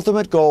 His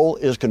ultimate goal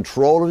is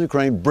control of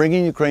Ukraine,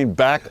 bringing Ukraine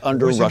back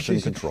under Russian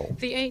control.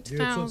 The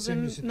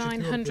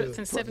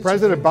 8,970.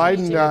 President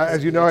Biden,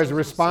 as you know, has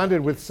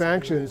responded with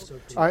sanctions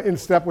in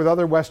step with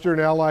other Western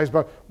allies.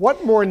 But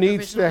what more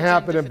needs to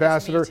happen,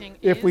 Ambassador,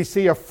 if we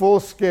see a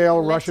full-scale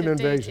Russian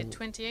invasion?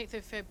 28th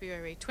of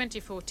February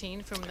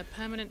 2014 from the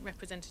permanent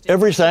representative.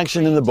 Every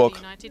sanction in the book,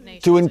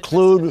 to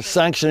include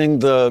sanctioning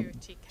the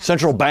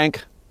central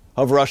bank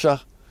of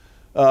Russia.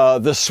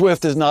 The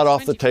SWIFT is not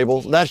off the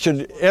table.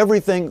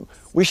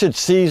 We should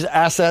seize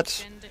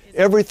assets,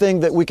 everything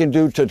that we can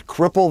do to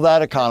cripple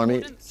that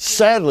economy.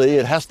 Sadly,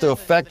 it has to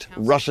affect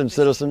Russian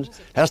citizens,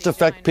 has to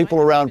affect people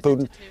around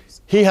Putin.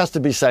 He has to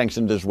be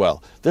sanctioned as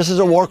well. This is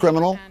a war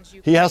criminal.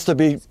 He has to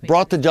be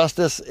brought to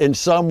justice in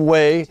some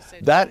way.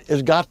 That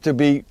has got to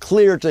be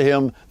clear to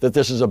him that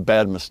this is a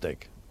bad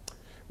mistake.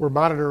 We're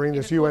monitoring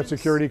this UN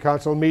Security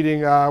Council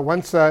meeting.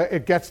 Once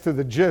it gets to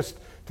the gist,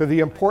 to the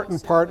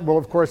important part, we'll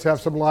of course have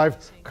some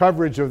live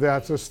coverage of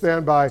that, so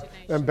stand by,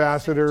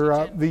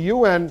 Ambassador. The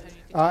UN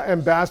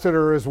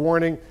ambassador is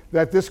warning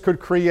that this could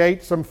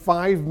create some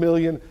 5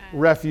 million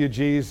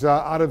refugees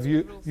out of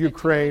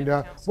Ukraine.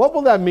 What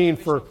will that mean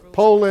for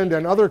Poland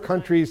and other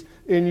countries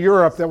in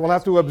Europe that will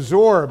have to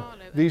absorb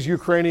these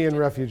Ukrainian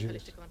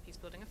refugees?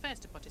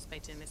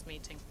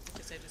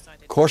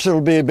 Of course, it'll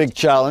be a big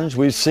challenge.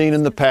 We've seen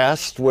in the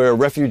past where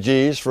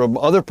refugees from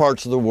other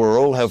parts of the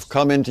world have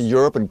come into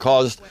Europe and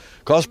caused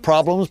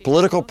problems,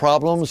 political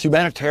problems,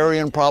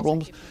 humanitarian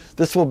problems.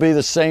 This will be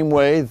the same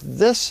way.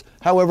 This,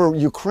 however,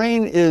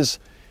 Ukraine is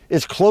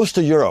It's close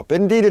to Europe.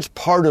 Indeed, it's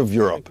part of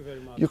Europe.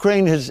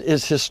 Ukraine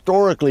is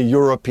historically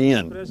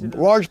European.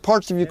 Large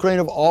parts of Ukraine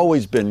have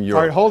always been Europe.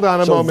 All right, hold on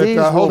a moment.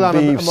 Hold on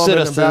a moment,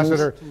 citizens.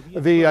 Ambassador.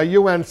 The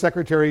UN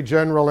Secretary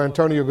General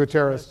Antonio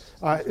Guterres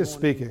is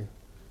speaking.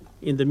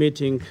 In the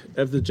meeting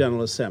of the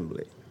General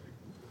Assembly.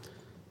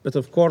 But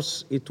of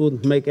course, it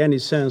wouldn't make any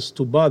sense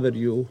to bother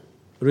you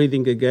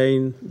reading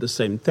again the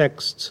same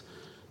text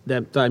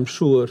that I'm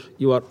sure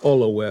you are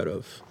all aware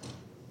of.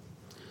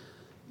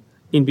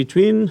 In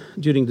between,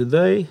 during the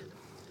day,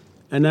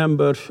 a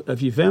number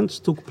of events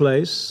took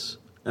place,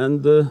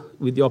 and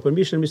with your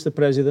permission, Mr.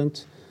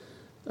 President,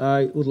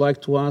 I would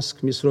like to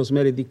ask Ms.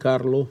 Rosemary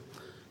DiCarlo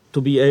to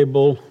be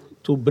able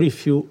to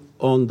brief you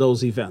on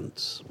those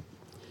events.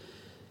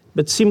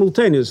 But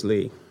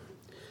simultaneously,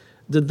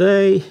 the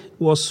day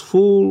was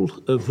full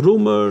of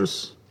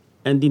rumors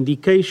and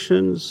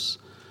indications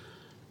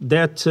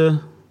that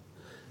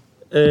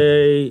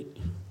an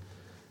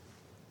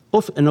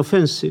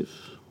offensive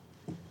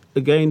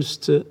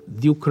against the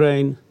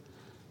Ukraine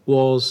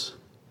was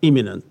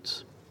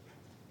imminent.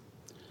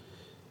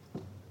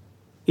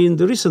 In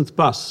the recent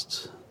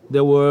past,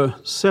 there were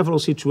several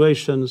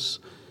situations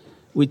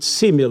with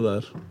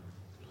similar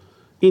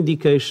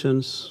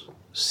indications,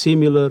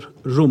 similar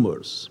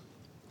rumors.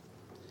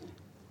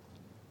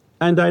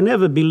 And I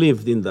never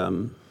believed in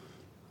them,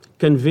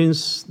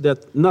 convinced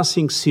that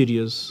nothing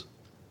serious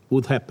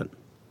would happen.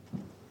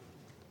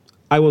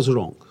 I was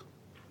wrong.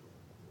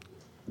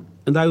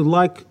 And I would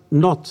like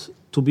not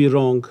to be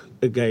wrong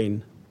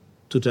again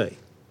today.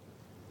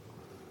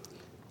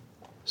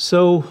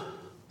 So,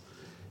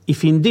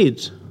 if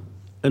indeed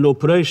an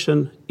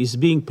operation is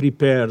being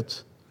prepared,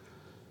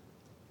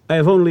 I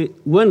have only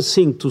one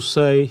thing to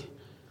say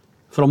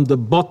from the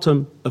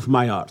bottom of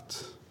my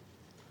heart.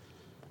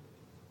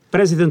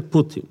 President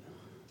Putin,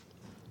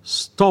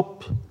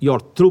 stop your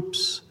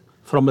troops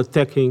from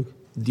attacking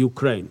the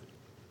Ukraine.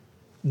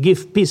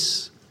 Give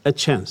peace a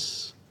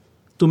chance.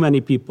 Too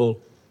many people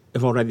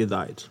have already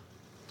died.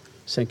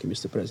 Thank you,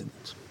 Mr.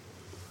 President.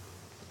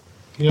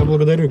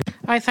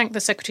 I thank the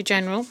Secretary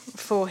General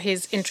for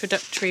his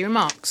introductory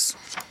remarks.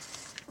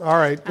 All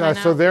right,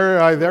 so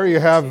there you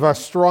have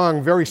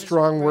very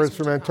strong words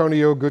from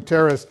Antonio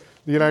Guterres,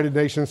 the United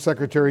Nations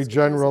Secretary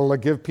General.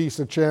 Give peace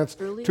a chance.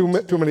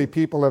 Too many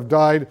people have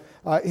died.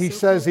 He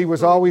says he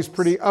was always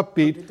pretty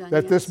upbeat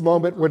that this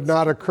moment would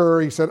not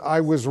occur. He said,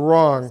 I was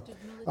wrong.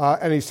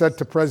 And he said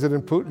to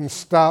President Putin,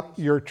 stop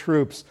your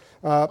troops.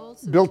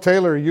 Bill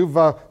Taylor, you've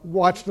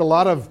watched a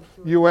lot of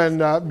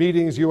UN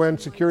meetings, UN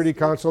Security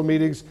Council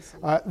meetings.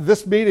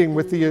 This meeting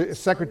with the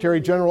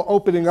Secretary General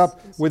opening up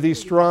with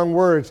these strong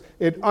words,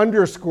 it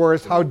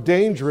underscores how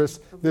dangerous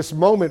this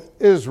moment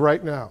is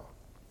right now.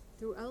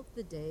 Throughout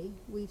the day,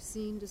 we've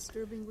seen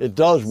disturbing... It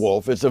does,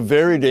 Wolf. It's a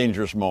very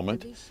dangerous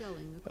moment.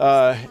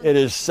 It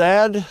is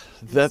sad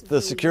that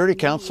the Security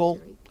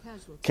Council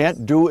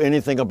can't do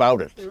anything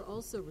about it.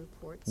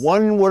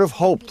 One would have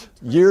hoped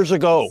years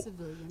ago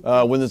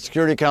when the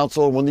Security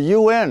Council, when the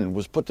UN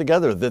was put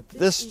together, that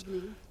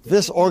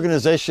this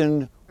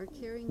organization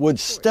would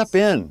step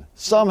in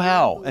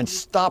somehow and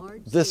stop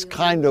this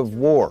kind of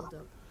war.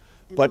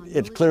 But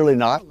it's clearly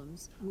not.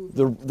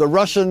 The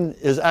Russian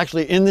is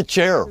actually in the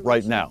chair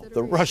right now.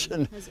 The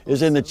Russian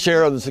is in the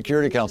chair of the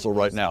Security Council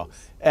right now.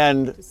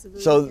 And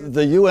so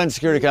the UN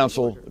Security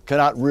Council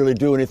cannot really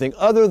do anything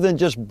other than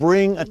just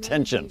bring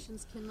attention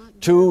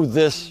to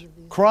this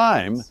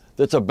crime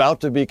that's about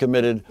to be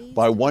committed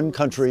by one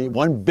country,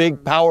 one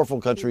big,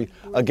 powerful country,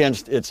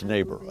 against its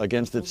neighbor,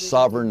 against its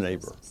sovereign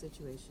neighbor.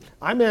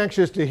 I'm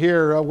anxious to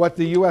hear what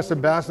the U.S.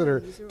 ambassador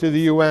to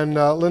the UN,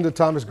 Linda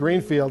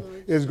Thomas-Greenfield,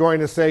 is going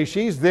to say.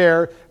 She's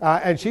there,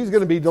 and she's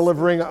going to be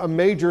delivering a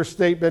major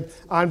statement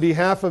on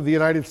behalf of the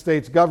United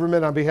States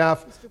government, on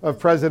behalf of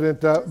President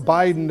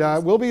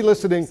Biden. We'll be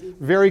listening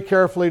very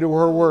carefully to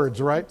her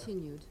words, right?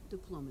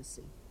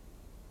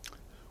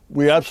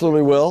 We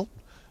absolutely will.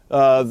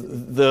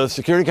 The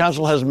Security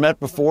Council has met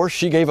before.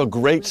 She gave a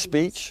great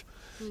speech.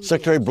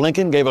 Secretary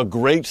Blinken gave a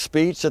great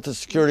speech at the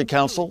Security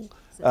Council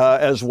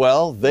as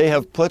well. They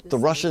have put the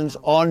Russians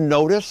on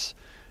notice,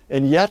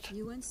 and yet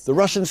the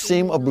Russians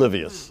seem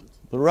oblivious.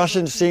 The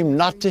Russians seem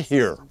not to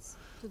hear.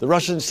 The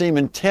Russians seem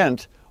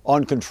intent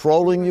on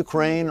controlling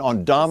Ukraine,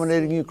 on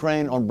dominating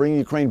Ukraine, on bringing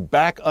Ukraine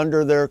back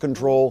under their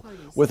control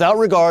without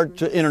regard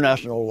to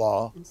international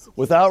law,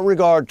 without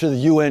regard to the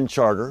UN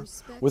Charter,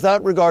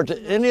 without regard to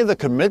any of the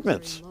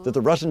commitments that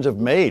the Russians have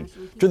made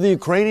to the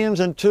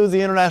Ukrainians and to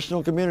the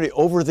international community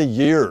over the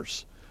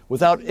years.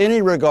 Without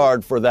any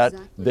regard for that,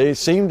 they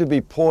seem to be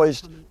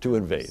poised to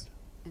invade.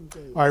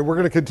 All right, we're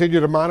going to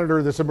continue to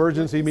monitor this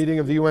emergency meeting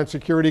of the UN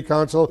Security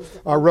Council.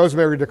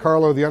 Rosemary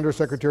DiCarlo, the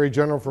Undersecretary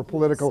General for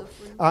Political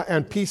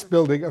and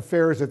Peacebuilding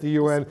Affairs at the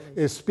UN,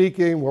 is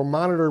speaking. We'll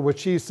monitor what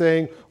she's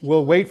saying.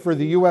 We'll wait for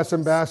the U.S.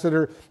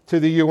 ambassador to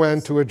the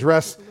UN to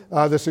address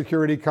the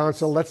Security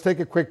Council. Let's take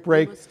a quick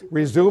break,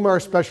 resume our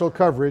special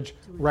coverage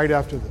right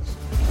after this.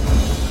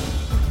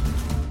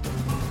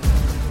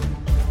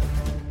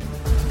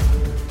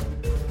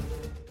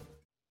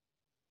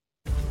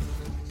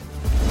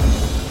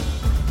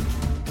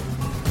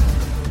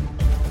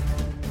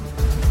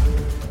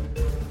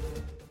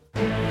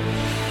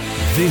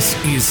 This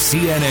is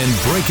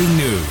CNN Breaking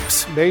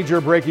News. Major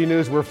breaking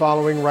news we're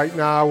following right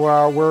now.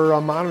 We're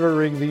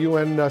monitoring the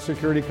UN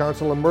Security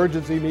Council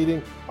emergency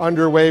meeting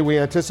underway. We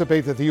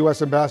anticipate that the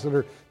U.S.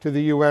 Ambassador to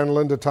the UN,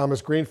 Linda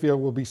Thomas-Greenfield,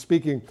 will be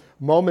speaking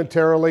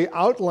momentarily,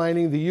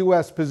 outlining the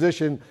U.S.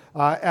 position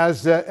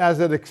as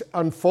it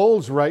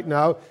unfolds right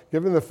now,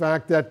 given the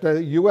fact that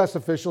U.S.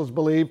 officials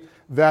believe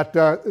that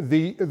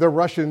the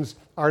Russians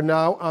are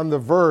now on the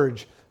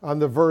verge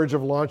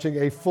of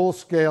launching a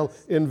full-scale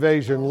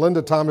invasion.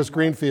 Linda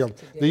Thomas-Greenfield,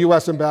 the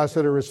U.S.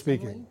 Ambassador, is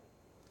speaking.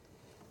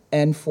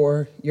 And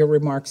for your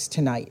remarks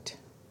tonight.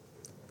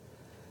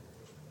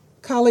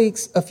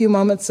 Colleagues, a few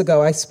moments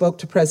ago, I spoke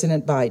to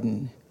President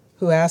Biden,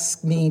 who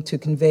asked me to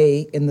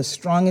convey in the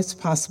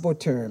strongest possible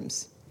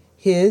terms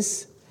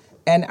his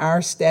and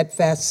our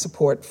steadfast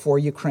support for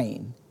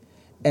Ukraine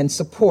and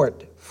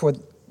support for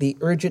the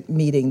urgent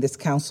meeting this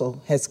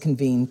Council has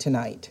convened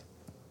tonight.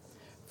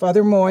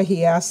 Furthermore,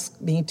 he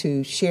asked me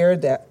to share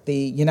that the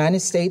United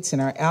States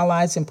and our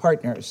allies and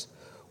partners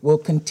will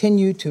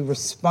continue to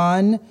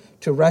respond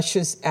to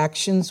Russia's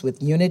actions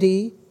with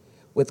unity,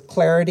 with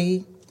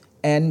clarity,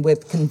 and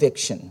with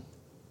conviction.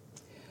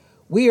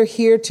 We are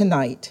here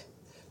tonight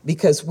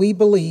because we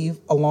believe,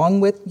 along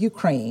with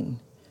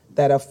Ukraine,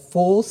 that a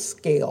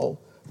full-scale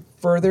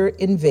further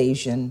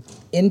invasion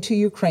into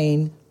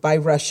Ukraine by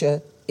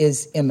Russia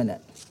is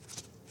imminent.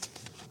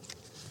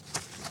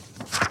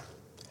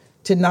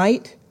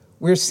 Tonight,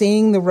 we're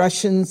seeing the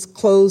Russians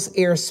close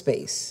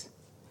airspace,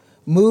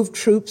 move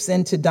troops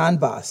into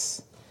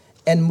Donbass,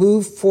 and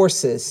move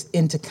forces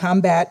into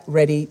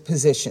combat-ready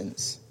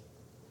positions.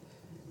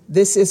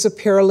 This is a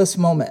perilous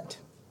moment,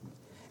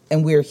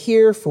 and we're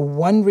here for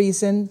one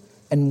reason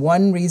and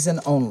one reason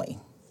only: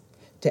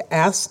 to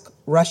ask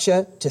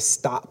Russia to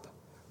stop,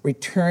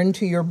 return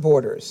to your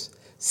borders,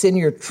 send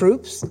your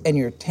troops and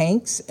your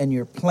tanks and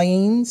your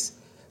planes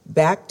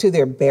back to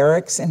their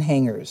barracks and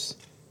hangars,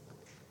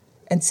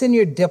 and send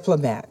your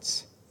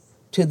diplomats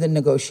to the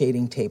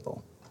negotiating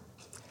table.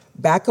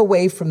 Back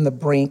away from the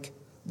brink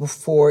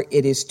before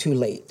it is too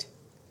late.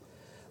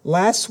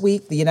 Last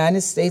week, the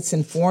United States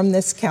informed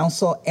this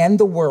Council and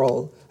the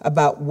world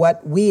about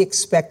what we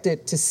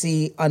expected to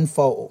see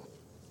unfold.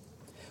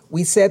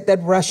 We said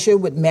that Russia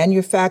would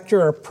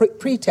manufacture a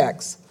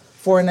pretext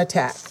for an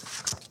attack.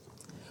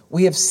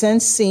 We have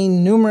since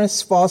seen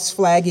numerous false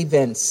flag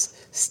events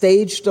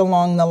staged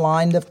along the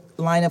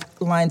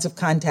lines of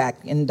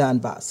contact in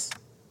Donbass.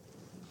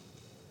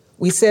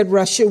 We said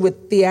Russia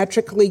would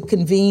theatrically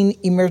convene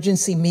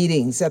emergency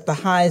meetings at the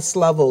highest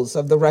levels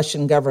of the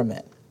Russian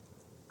government.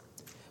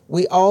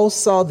 We all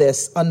saw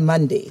this on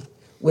Monday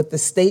with the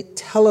state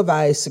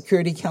televised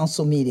Security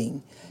Council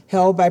meeting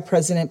held by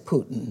President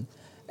Putin,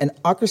 an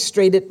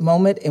orchestrated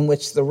moment in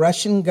which the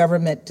Russian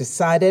government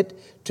decided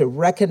to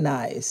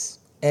recognize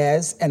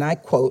as, and I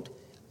quote,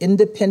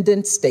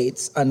 independent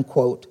states,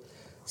 unquote,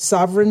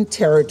 sovereign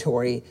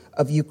territory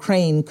of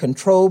Ukraine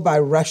controlled by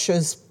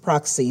Russia's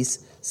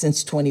proxies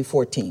since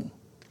 2014.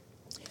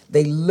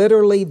 They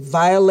literally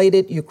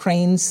violated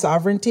Ukraine's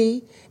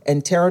sovereignty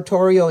and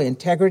territorial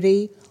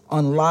integrity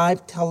on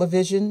live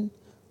television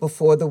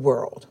before the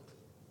world.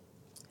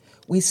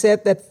 We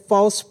said that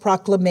false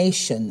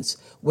proclamations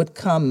would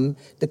come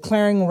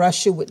declaring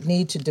Russia would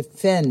need to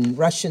defend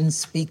Russian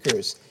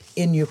speakers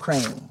in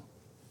Ukraine.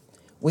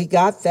 We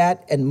got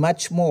that and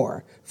much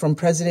more from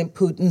President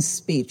Putin's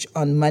speech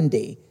on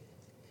Monday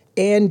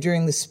and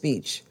during the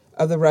speech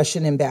of the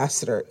Russian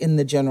ambassador in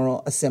the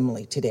General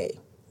Assembly today.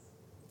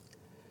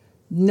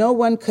 No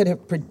one could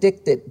have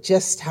predicted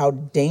just how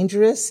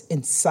dangerous,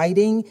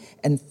 inciting,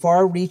 and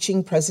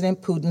far-reaching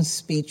President Putin's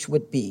speech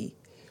would be,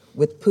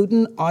 with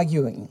Putin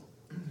arguing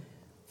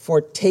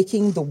for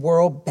taking the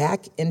world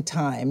back in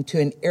time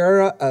to an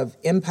era of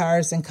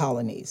empires and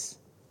colonies.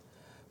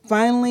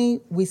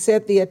 Finally, we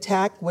said the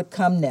attack would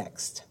come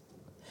next,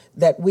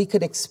 that we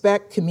could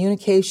expect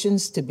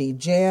communications to be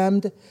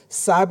jammed,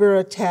 cyber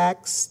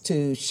attacks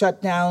to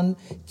shut down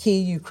key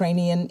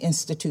Ukrainian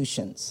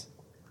institutions.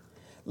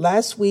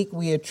 Last week,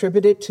 we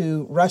attributed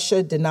to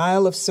Russia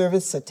denial of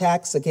service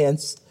attacks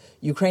against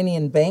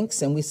Ukrainian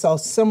banks, and we saw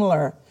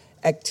similar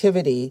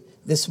activity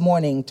this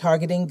morning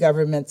targeting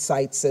government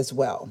sites as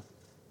well.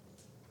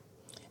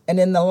 And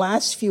in the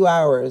last few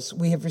hours,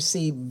 we have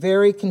received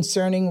very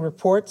concerning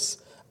reports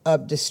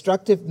of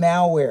destructive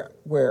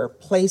malware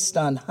placed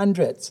on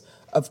hundreds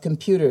of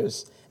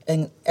computers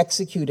and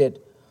executed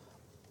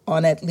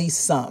on at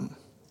least some.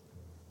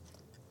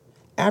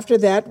 After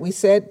that, we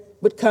said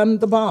would come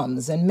the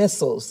bombs and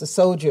missiles, the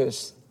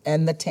soldiers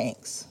and the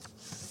tanks.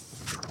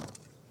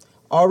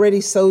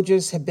 Already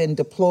soldiers have been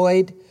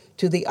deployed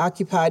to the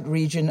occupied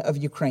region of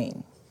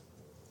Ukraine.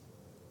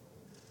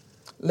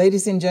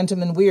 Ladies and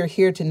gentlemen, we are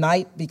here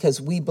tonight because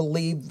we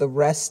believe the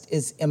rest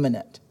is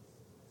imminent.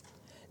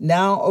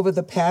 Now, over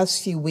the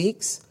past few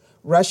weeks,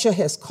 Russia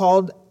has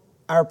called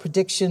our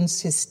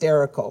predictions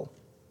hysterical.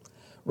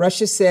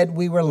 Russia said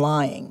we were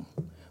lying.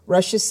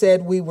 Russia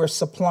said we were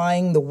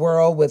supplying the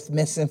world with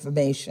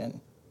misinformation.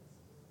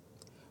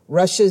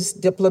 Russia's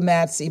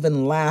diplomats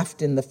even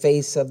laughed in the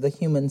face of the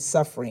human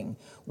suffering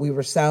we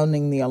were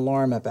sounding the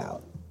alarm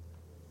about.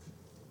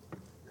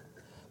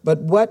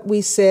 But what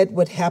we said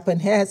would happen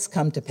has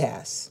come to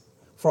pass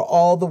for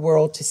all the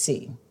world to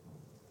see.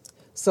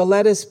 So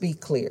let us be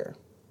clear.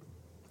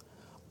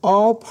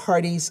 All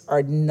parties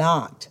are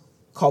not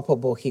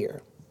culpable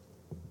here.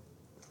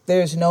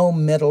 There's no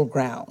middle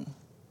ground.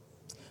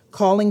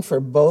 Calling for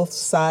both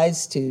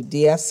sides to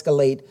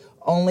de-escalate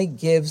only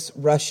gives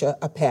Russia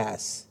a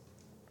pass.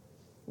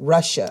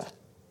 Russia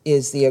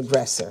is the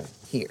aggressor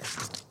here.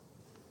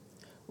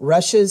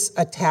 Russia's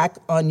attack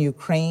on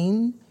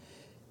Ukraine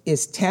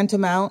is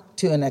tantamount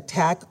to an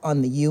attack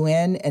on the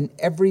UN and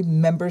every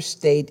member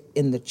state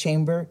in the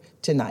chamber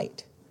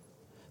tonight.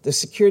 The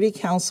Security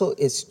Council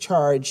is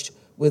charged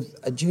with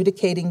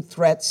adjudicating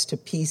threats to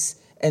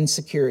peace and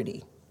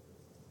security.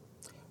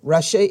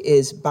 Russia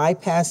is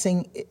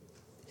bypassing it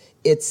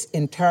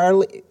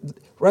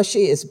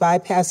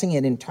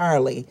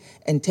entirely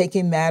and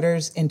taking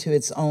matters into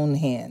its own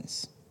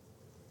hands.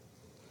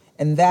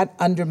 And that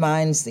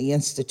undermines the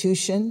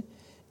institution.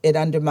 It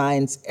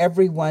undermines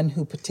everyone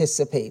who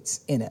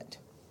participates in it.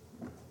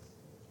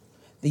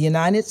 The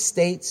United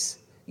States,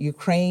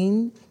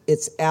 Ukraine,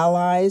 its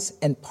allies,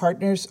 and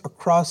partners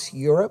across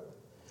Europe,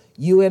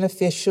 UN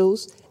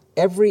officials,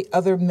 every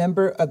other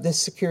member of the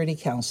Security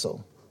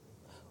Council,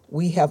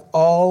 we have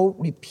all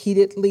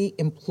repeatedly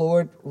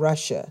implored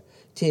Russia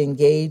to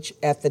engage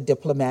at the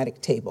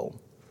diplomatic table.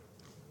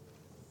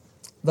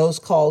 Those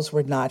calls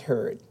were not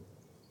heard.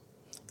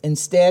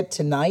 Instead,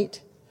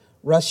 tonight,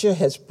 Russia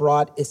has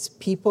brought its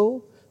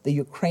people, the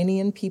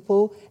Ukrainian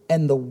people,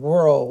 and the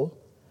world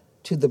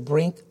to the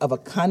brink of a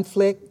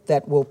conflict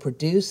that will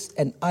produce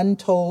an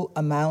untold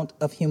amount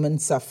of human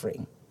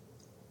suffering.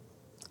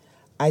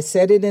 I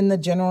said it in the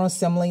General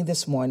Assembly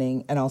this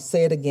morning, and I'll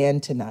say it again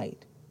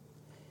tonight.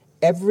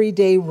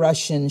 Everyday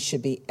Russians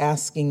should be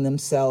asking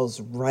themselves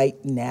right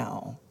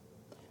now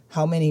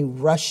how many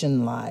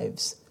Russian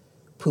lives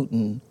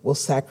Putin will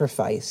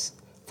sacrifice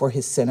for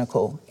his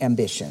cynical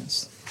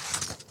ambitions.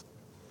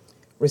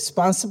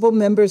 Responsible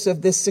members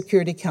of this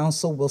Security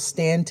Council will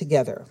stand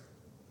together,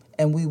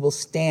 and we will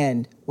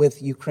stand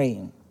with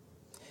Ukraine.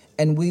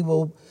 And we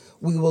will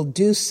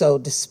do so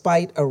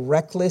despite a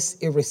reckless,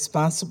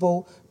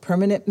 irresponsible,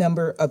 permanent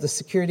member of the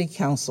Security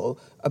Council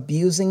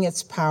abusing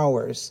its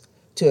powers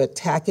to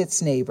attack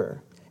its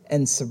neighbor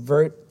and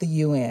subvert the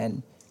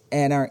UN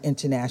and our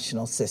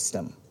international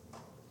system.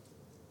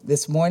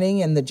 This morning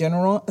in the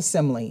General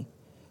Assembly,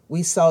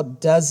 we saw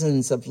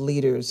dozens of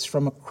leaders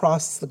from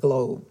across the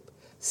globe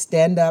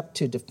stand up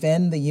to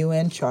defend the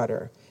UN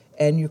Charter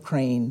and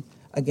Ukraine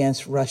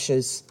against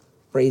Russia's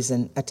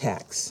brazen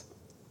attacks.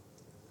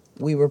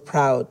 We were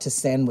proud to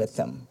stand with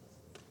them.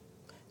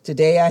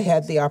 Today, I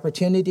had the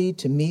opportunity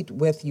to meet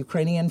with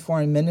Ukrainian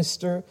Foreign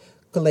Minister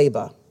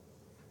Kuleba.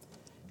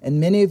 And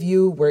many of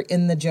you were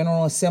in the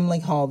General Assembly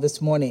Hall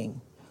this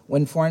morning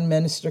when Foreign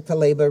Minister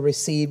Kuleba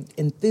received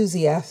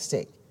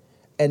enthusiastic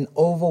and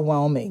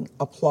overwhelming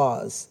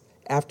applause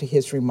after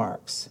his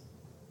remarks.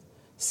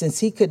 Since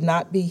he could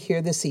not be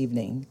here this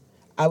evening,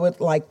 I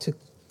would like to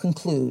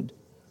conclude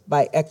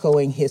by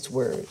echoing his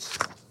words.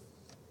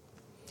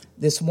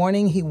 This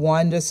morning, he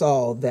warned us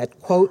all that,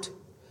 quote,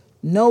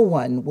 no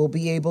one will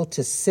be able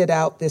to sit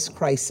out this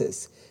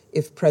crisis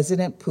if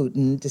President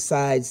Putin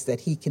decides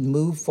that he can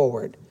move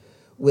forward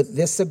with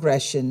this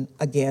aggression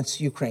against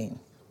Ukraine.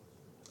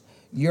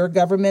 Your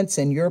governments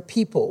and your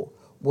people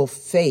will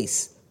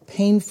face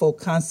painful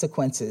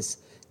consequences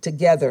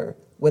together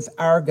with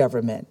our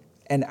government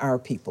and our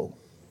people,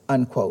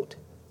 unquote.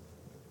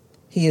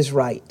 He is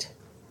right.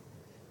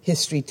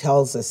 History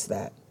tells us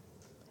that.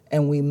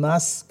 And we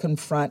must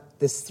confront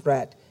this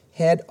threat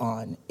head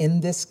on in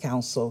this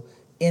council,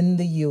 in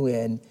the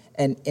UN,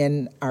 and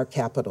in our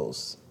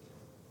capitals.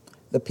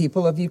 The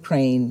people of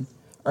Ukraine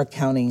are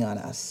counting on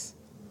us.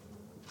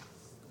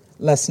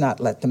 Let's not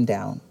let them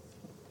down.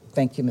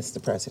 Thank you,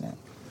 Mr. President.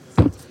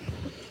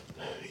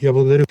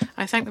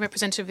 I thank the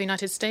representative of the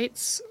United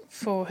States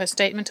for her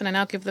statement, and I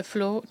now give the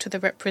floor to the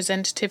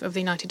representative of the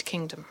United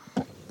Kingdom.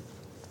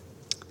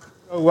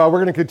 Well, we're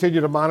going to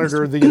continue to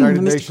monitor the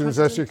United Nations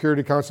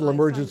Security Council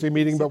emergency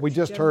meeting, but we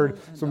just heard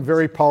some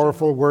very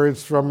powerful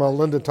words from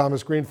Linda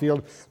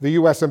Thomas-Greenfield, the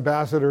U.S.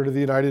 ambassador to the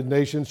United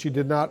Nations. She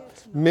did not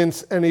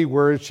mince any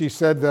words. She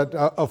said that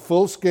a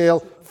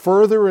full-scale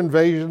further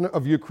invasion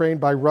of Ukraine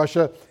by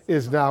Russia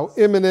is now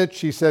imminent.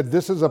 She said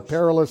this is a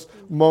perilous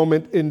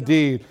moment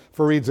indeed.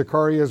 Fareed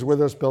Zakaria is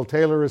with us. Bill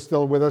Taylor is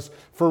still with us.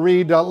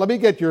 Fareed, let me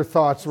get your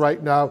thoughts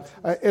right now.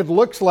 It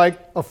looks like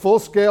a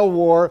full-scale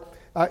war,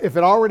 if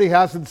it already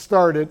hasn't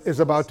started, is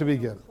about to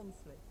begin.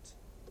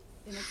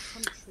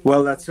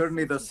 Well, that's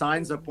certainly the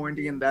signs are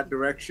pointing in that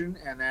direction.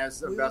 And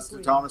as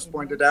Ambassador Thomas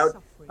pointed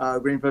out,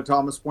 Greenfield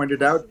Thomas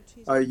pointed out,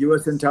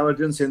 U.S.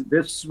 intelligence in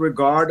this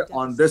regard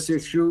on this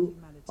issue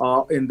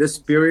in this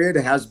period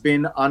has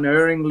been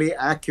unerringly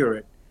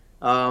accurate.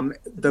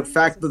 The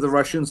fact that the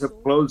Russians have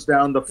closed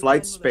down the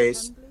flight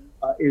space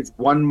is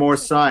one more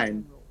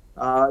sign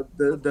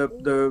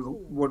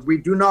What we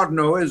do not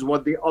know is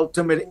what the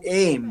ultimate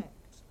aim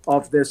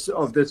of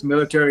this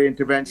military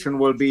intervention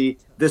will be,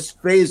 this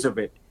phase of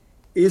it.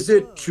 Is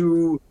it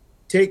to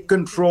take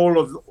control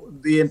of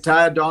the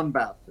entire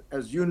Donbass?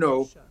 As you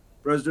know,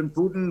 President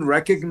Putin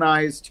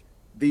recognized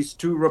these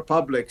two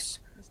republics,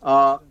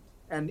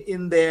 and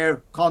in their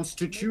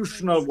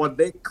constitutional, what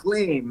they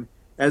claim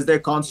as their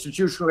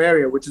constitutional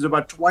area, which is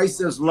about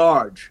twice as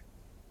large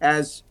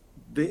as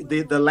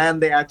the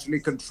land they actually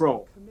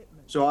control.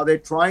 So are they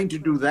trying to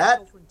do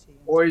that?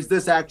 Or is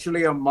this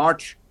actually a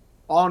march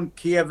on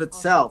Kiev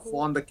itself,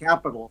 on the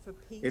capital?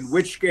 In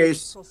which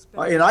case,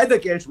 in either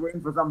case, we're in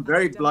for some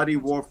very bloody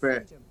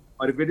warfare.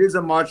 But if it is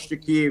a march to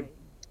Kiev,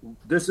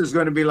 this is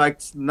going to be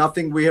like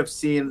nothing we have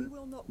seen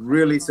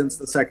really since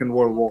the Second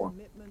World War.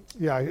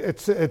 Yeah,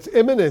 it's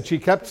imminent. She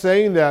kept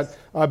saying that,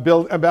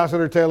 Bill,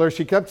 Ambassador Taylor.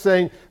 She kept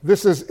saying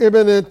this is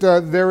imminent.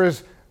 There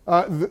is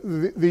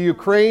the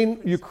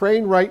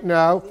Ukraine right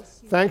now,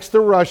 thanks to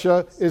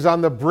Russia, is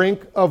on the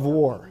brink of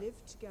war.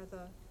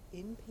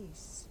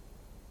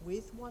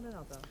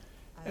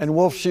 And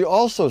Wolf, she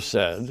also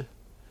said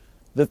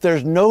that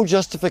there's no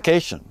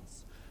justification.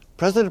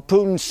 President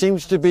Putin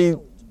seems to be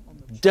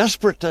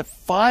desperate to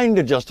find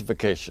a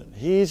justification.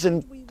 He's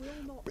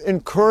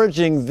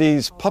encouraging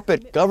these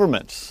puppet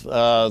governments,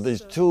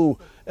 these two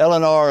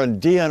LNR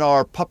and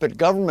DNR puppet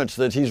governments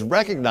that he's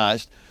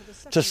recognized,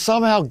 to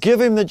somehow give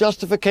him the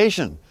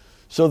justification.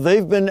 So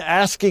they've been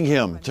asking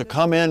him to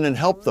come in and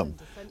help them.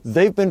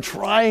 They've been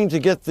trying to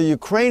get the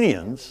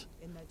Ukrainians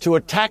to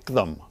attack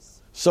them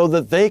so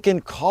that they can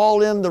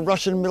call in the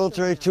Russian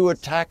military to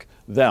attack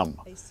them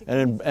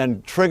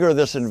and trigger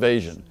this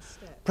invasion.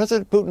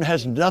 President Putin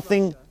has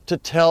nothing to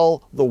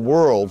tell the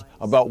world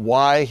about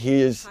why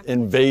he is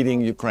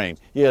invading Ukraine.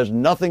 He has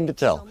nothing to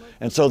tell.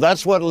 And so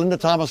that's what Linda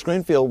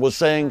Thomas-Greenfield was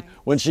saying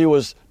when she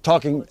was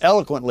talking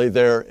eloquently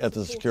there at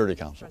the Security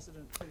Council.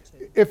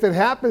 If it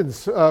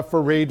happens,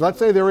 Fareed, let's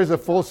say there is a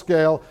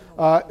full-scale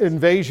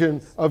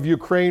invasion of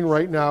Ukraine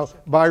right now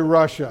by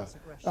Russia,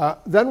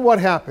 then what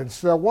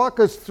happens? Walk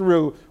us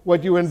through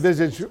what you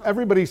envisage.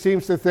 Everybody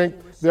seems to think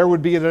there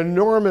would be an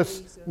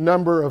enormous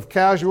number of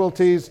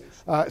casualties,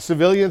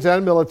 civilians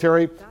and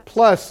military,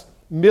 plus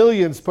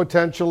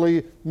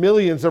potentially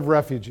millions of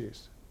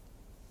refugees.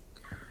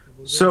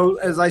 So,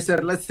 as I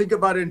said, let's think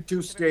about it in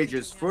two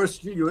stages.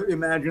 First, you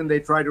imagine they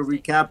try to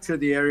recapture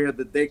the area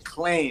that they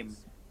claim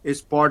is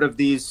part of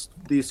these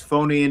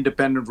phony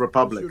independent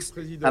republics.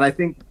 And I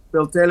think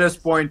Bill Taylor's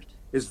point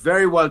is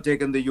very well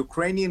taken. The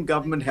Ukrainian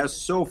government has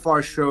so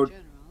far showed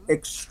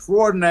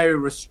extraordinary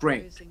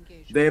restraint.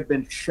 They have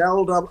been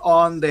shelled up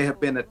on, they have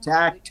been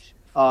attacked,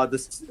 the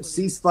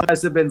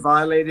ceasefires have been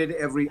violated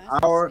every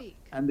hour,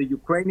 and the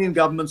Ukrainian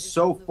government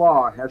so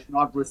far has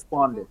not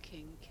responded.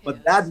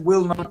 But that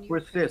will not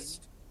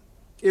persist.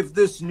 If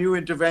this new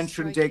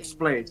intervention takes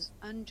place,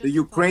 the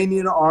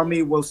Ukrainian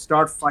army will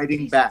start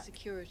fighting back.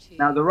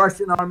 Now, the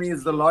Russian army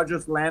is the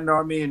largest land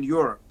army in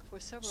Europe,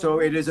 so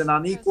it is an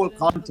unequal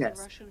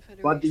contest.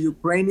 But the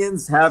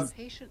Ukrainians have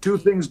two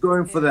things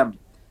going for them: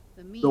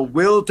 the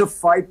will to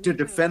fight to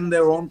defend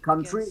their own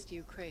country,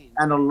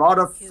 and a lot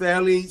of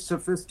fairly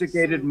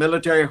sophisticated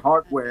military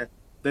hardware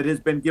that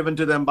has been given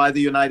to them by the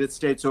United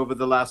States over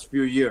the last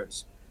few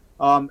years.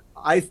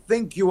 I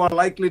think you are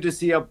likely to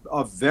see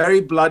a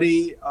very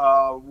bloody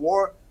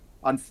war.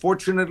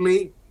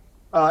 Unfortunately,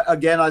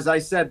 again, as I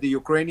said, the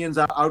Ukrainians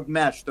are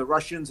outmatched. The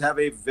Russians have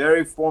a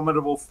very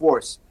formidable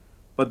force.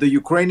 But the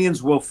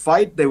Ukrainians will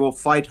fight. They will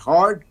fight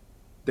hard.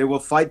 They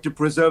will fight to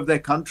preserve their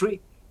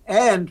country.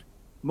 And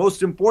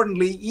most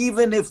importantly,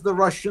 even if the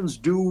Russians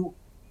do,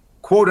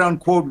 quote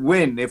unquote,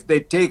 win, if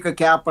they take a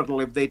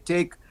capital, if they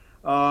take,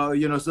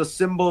 the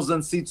symbols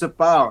and seats of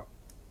power,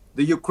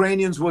 the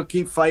Ukrainians will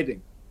keep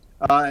fighting.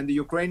 And the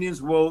Ukrainians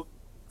will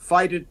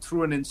fight it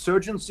through an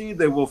insurgency.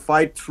 They will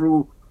fight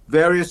through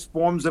various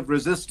forms of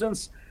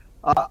resistance.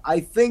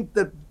 I think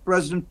that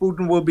President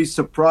Putin will be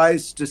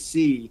surprised to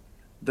see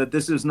that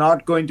this is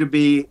not going to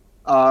be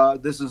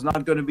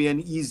an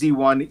easy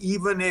one,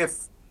 even if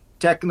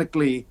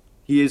technically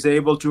he is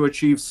able to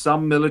achieve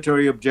some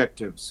military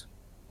objectives.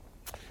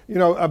 You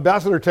know,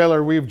 Ambassador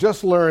Taylor, we've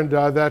just learned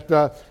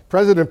that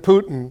President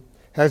Putin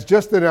has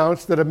just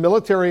announced that a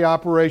military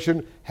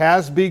operation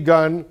has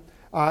begun.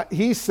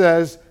 He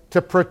says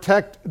to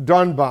protect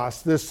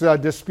Donbass, this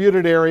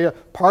disputed area,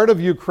 part of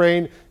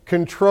Ukraine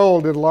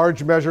controlled in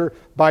large measure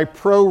by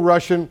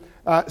pro-Russian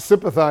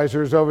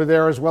sympathizers over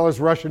there, as well as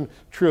Russian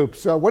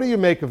troops. What do you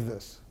make of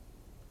this?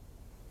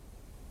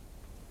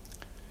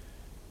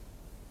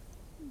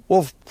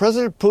 Well,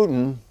 President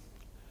Putin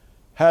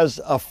has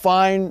a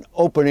fine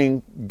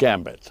opening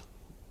gambit.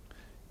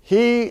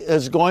 He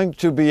is going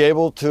to be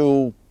able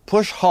to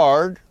push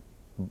hard.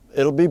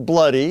 It'll be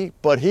bloody,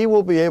 but he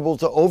will be able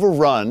to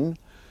overrun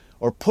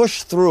or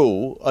push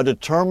through a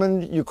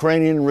determined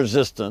Ukrainian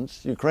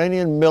resistance.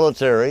 Ukrainian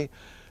military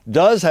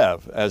does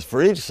have, as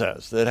Fareed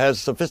says, it has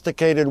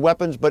sophisticated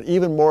weapons, but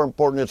even more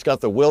important, it's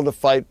got the will to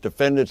fight,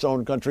 defend its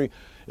own country,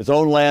 its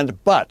own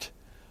land. But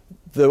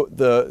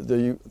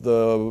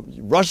the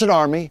Russian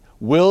army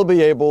will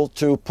be able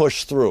to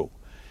push through.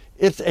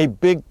 It's a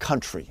big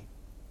country.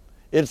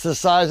 It's the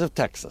size of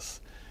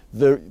Texas.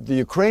 The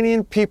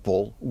Ukrainian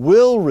people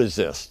will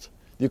resist.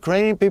 The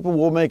Ukrainian people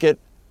will make it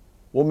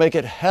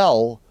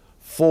hell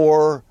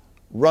for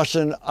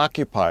Russian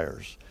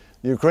occupiers.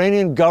 The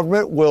Ukrainian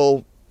government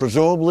will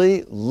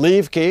presumably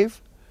leave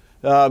Kyiv.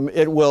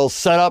 It will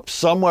set up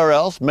somewhere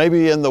else,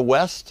 maybe in the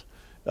West,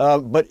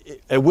 but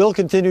it will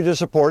continue to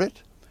support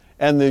it,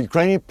 and the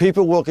Ukrainian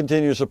people will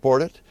continue to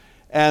support it.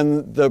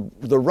 And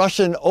the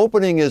Russian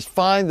opening is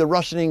fine. The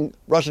Russian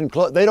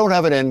they don't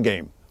have an end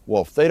game,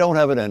 Wolf. They don't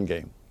have an end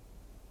game.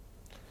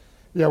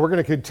 Yeah, we're going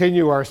to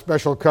continue our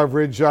special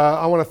coverage.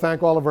 I want to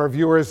thank all of our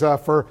viewers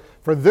for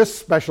this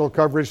special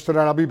coverage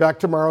tonight. I'll be back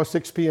tomorrow,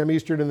 6 p.m.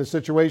 Eastern in the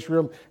Situation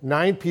Room,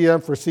 9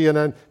 p.m. for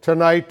CNN.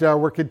 Tonight,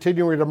 we're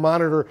continuing to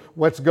monitor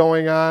what's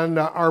going on.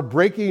 Our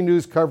breaking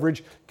news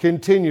coverage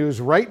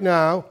continues right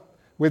now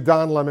with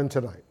Don Lemon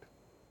tonight.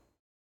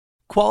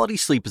 Quality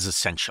sleep is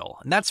essential,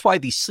 and that's why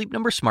the Sleep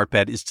Number Smart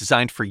Bed is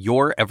designed for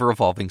your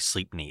ever-evolving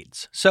sleep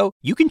needs. So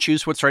you can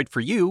choose what's right for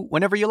you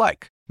whenever you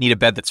like. Need a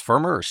bed that's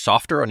firmer or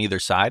softer on either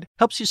side?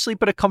 Helps you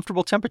sleep at a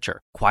comfortable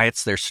temperature.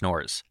 Quiets their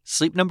snores.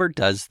 Sleep Number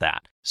does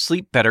that.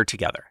 Sleep better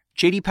together.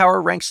 J.D. Power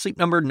ranks Sleep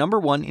Number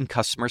 #1 in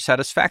customer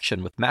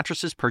satisfaction with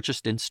mattresses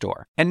purchased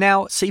in-store. And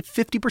now, save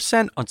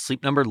 50% on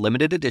Sleep Number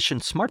limited edition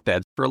smart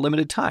beds for a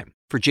limited time.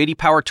 For J.D.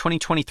 Power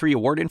 2023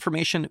 award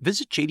information,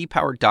 visit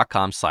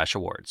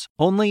jdpower.com/awards.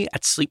 Only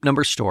at Sleep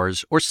Number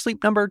stores or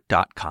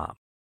sleepnumber.com.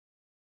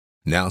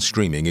 Now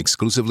streaming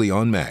exclusively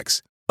on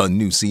Max, a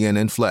new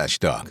CNN Flash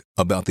doc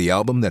about the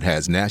album that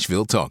has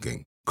Nashville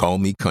talking, Call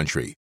Me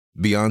Country.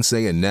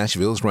 Beyoncé and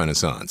Nashville's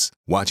Renaissance.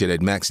 Watch it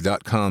at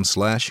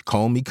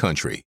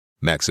max.com/callmecountry.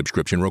 Max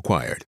subscription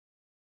required.